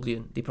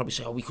Liverpoolian, they probably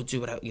say, we could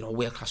do it,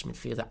 world-class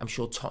midfield. I'm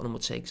sure Tottenham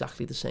would say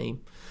exactly the same.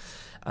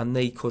 And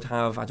they could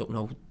have, I don't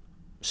know,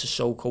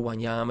 Sissoko,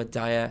 Wanyama,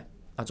 Dyer.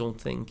 I don't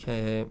think,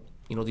 the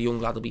young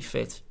lad will be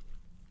fit.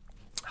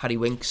 Harry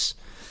Winks.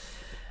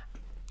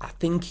 I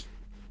think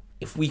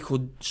if we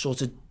could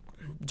sort of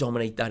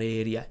dominate that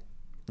area,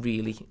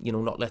 really,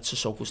 not let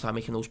Sissoko start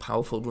making those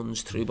powerful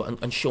runs through,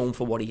 but and show him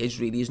for what he is,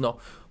 really. He's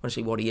not, when I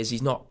say what he is,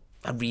 he's not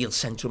a real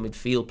central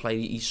midfield player.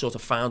 He's sort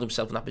of found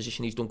himself in that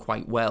position. He's done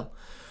quite well.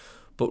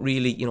 But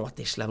really, at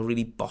this level,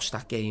 really bossed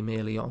that game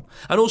early on.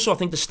 And also, I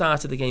think the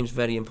start of the game is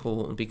very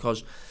important,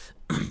 because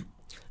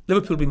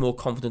Liverpool will be more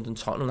confident than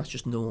Tottenham. That's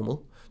just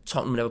normal.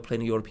 Tottenham never played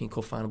in a European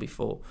Cup final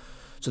before.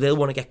 So they'll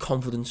want to get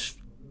confidence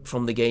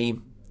from the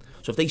game.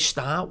 So if they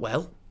start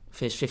well,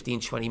 first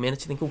 15, 20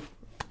 minutes, you think,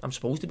 I'm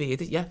supposed to be here.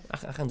 Yeah,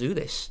 I can do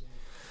this.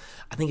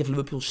 I think if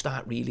Liverpool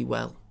start really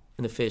well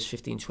in the first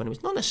 15, 20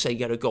 minutes, not necessarily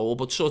get a goal,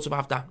 but sort of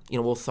have that,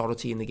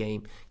 authority in the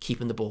game,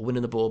 keeping the ball,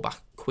 winning the ball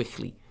back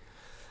quickly,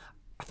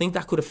 I think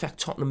that could affect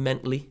Tottenham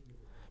mentally,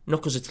 not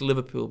because it's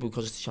Liverpool, but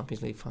because it's the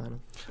Champions League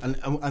final.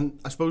 And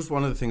I suppose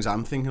one of the things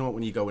I'm thinking about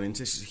when you're going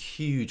into this is a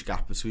huge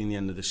gap between the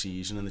end of the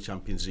season and the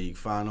Champions League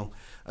final.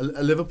 Do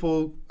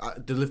Liverpool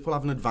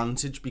have an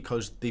advantage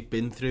because they've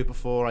been through it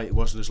before? Right? It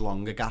wasn't as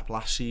long a gap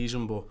last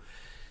season, but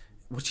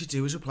what you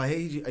do as a player,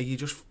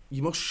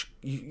 you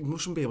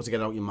mustn't be able to get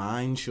out your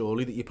mind,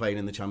 surely, that you're playing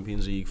in the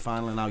Champions League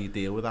final, and how you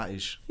deal with that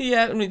is.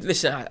 Yeah, I mean,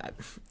 listen,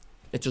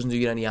 it doesn't do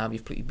you any harm.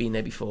 You've been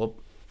there before,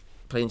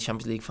 playing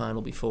Champions League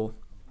final before.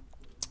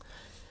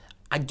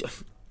 I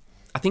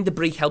think the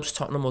break helps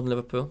Tottenham more than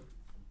Liverpool,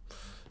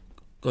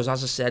 because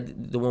as I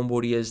said, the one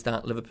worry is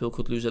that Liverpool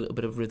could lose a little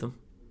bit of rhythm.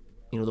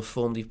 The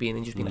form they've been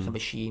in, just being like a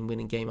machine,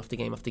 winning game after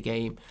game after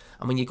game.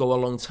 And when you go a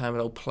long time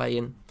without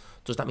playing,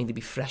 does that mean they'll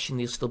be fresh and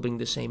they'll still bring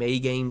the same A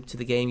game to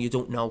the game? You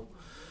don't know.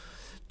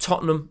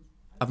 Tottenham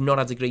have not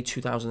had a great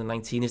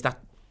 2019. Is that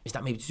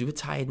maybe to do with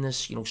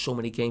tiredness? So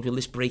many games. Will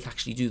this break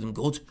actually do them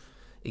good?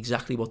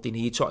 Exactly what they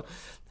need. So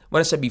when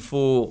I said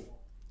before,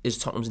 is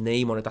Tottenham's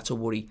name on it, that's a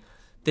worry.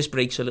 This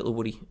break's a little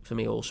worry for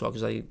me also,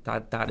 because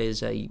that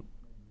is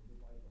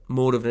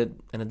more of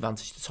an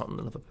advantage to Tottenham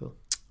than Liverpool.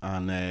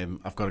 And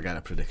I've got to get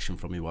a prediction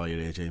from you while you're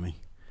here, Jamie.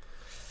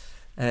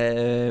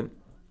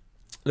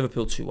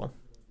 Liverpool 2-1.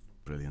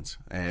 Brilliant.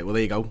 Well,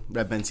 there you go.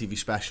 Red Men TV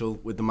special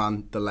with the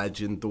man, the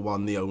legend, the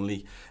one, the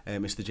only,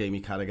 Mr. Jamie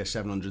Carragher.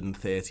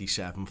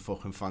 737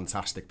 fucking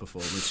fantastic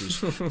performances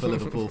for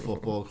Liverpool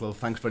Football Club.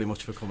 Thanks very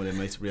much for coming in,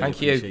 mate. Really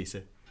appreciate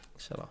it.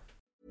 Thanks a lot.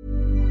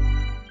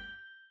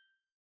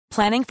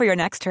 Planning for your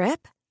next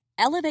trip?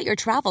 Elevate your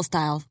travel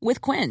style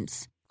with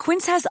Quince.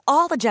 Quince has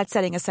all the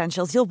jet-setting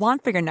essentials you'll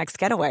want for your next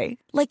getaway,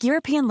 like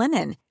European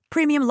linen,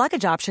 premium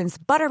luggage options,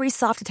 buttery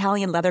soft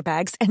Italian leather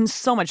bags, and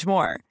so much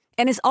more.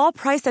 And is all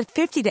priced at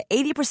 50 to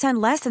 80%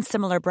 less than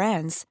similar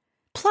brands.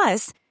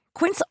 Plus,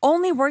 Quince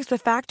only works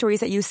with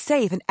factories that use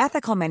safe and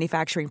ethical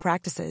manufacturing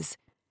practices.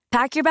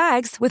 Pack your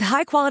bags with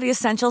high-quality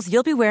essentials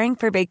you'll be wearing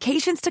for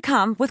vacations to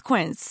come with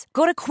Quince.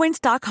 Go to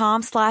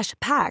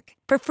quince.com/pack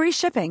for free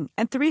shipping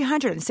and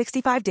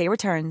 365-day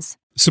returns.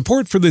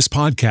 Support for this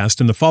podcast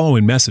and the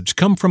following message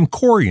come from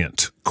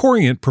Corient.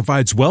 Corient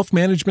provides wealth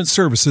management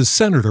services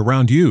centered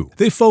around you.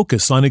 They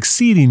focus on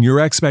exceeding your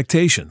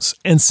expectations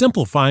and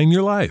simplifying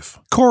your life.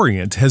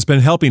 Corient has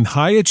been helping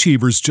high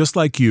achievers just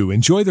like you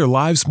enjoy their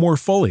lives more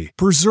fully,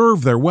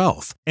 preserve their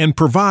wealth, and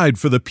provide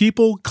for the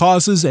people,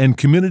 causes, and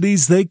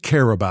communities they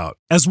care about.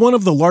 As one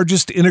of the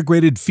largest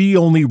integrated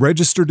fee-only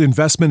registered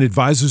investment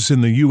advisors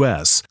in the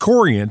U.S.,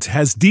 Corient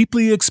has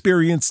deeply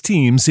experienced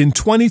teams in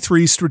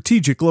 23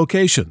 strategic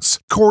locations.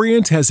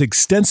 Corient has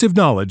extensive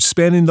knowledge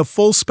spanning the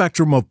full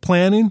spectrum of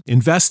planning,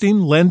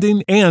 investing,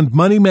 lending, and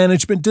money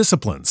management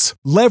disciplines.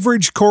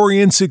 Leverage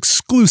Corient's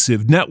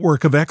exclusive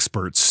network of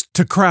experts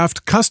to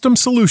craft custom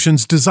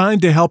solutions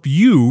designed to help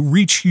you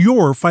reach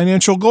your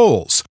financial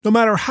goals, no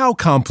matter how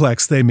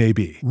complex they may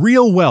be.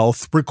 Real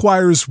wealth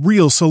requires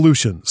real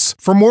solutions.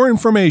 For more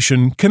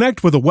information,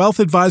 connect with a wealth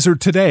advisor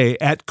today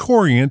at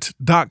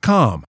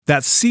Corient.com.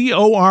 That's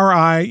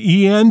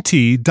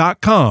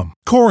Corient.com.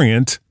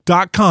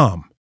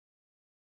 Corient.com.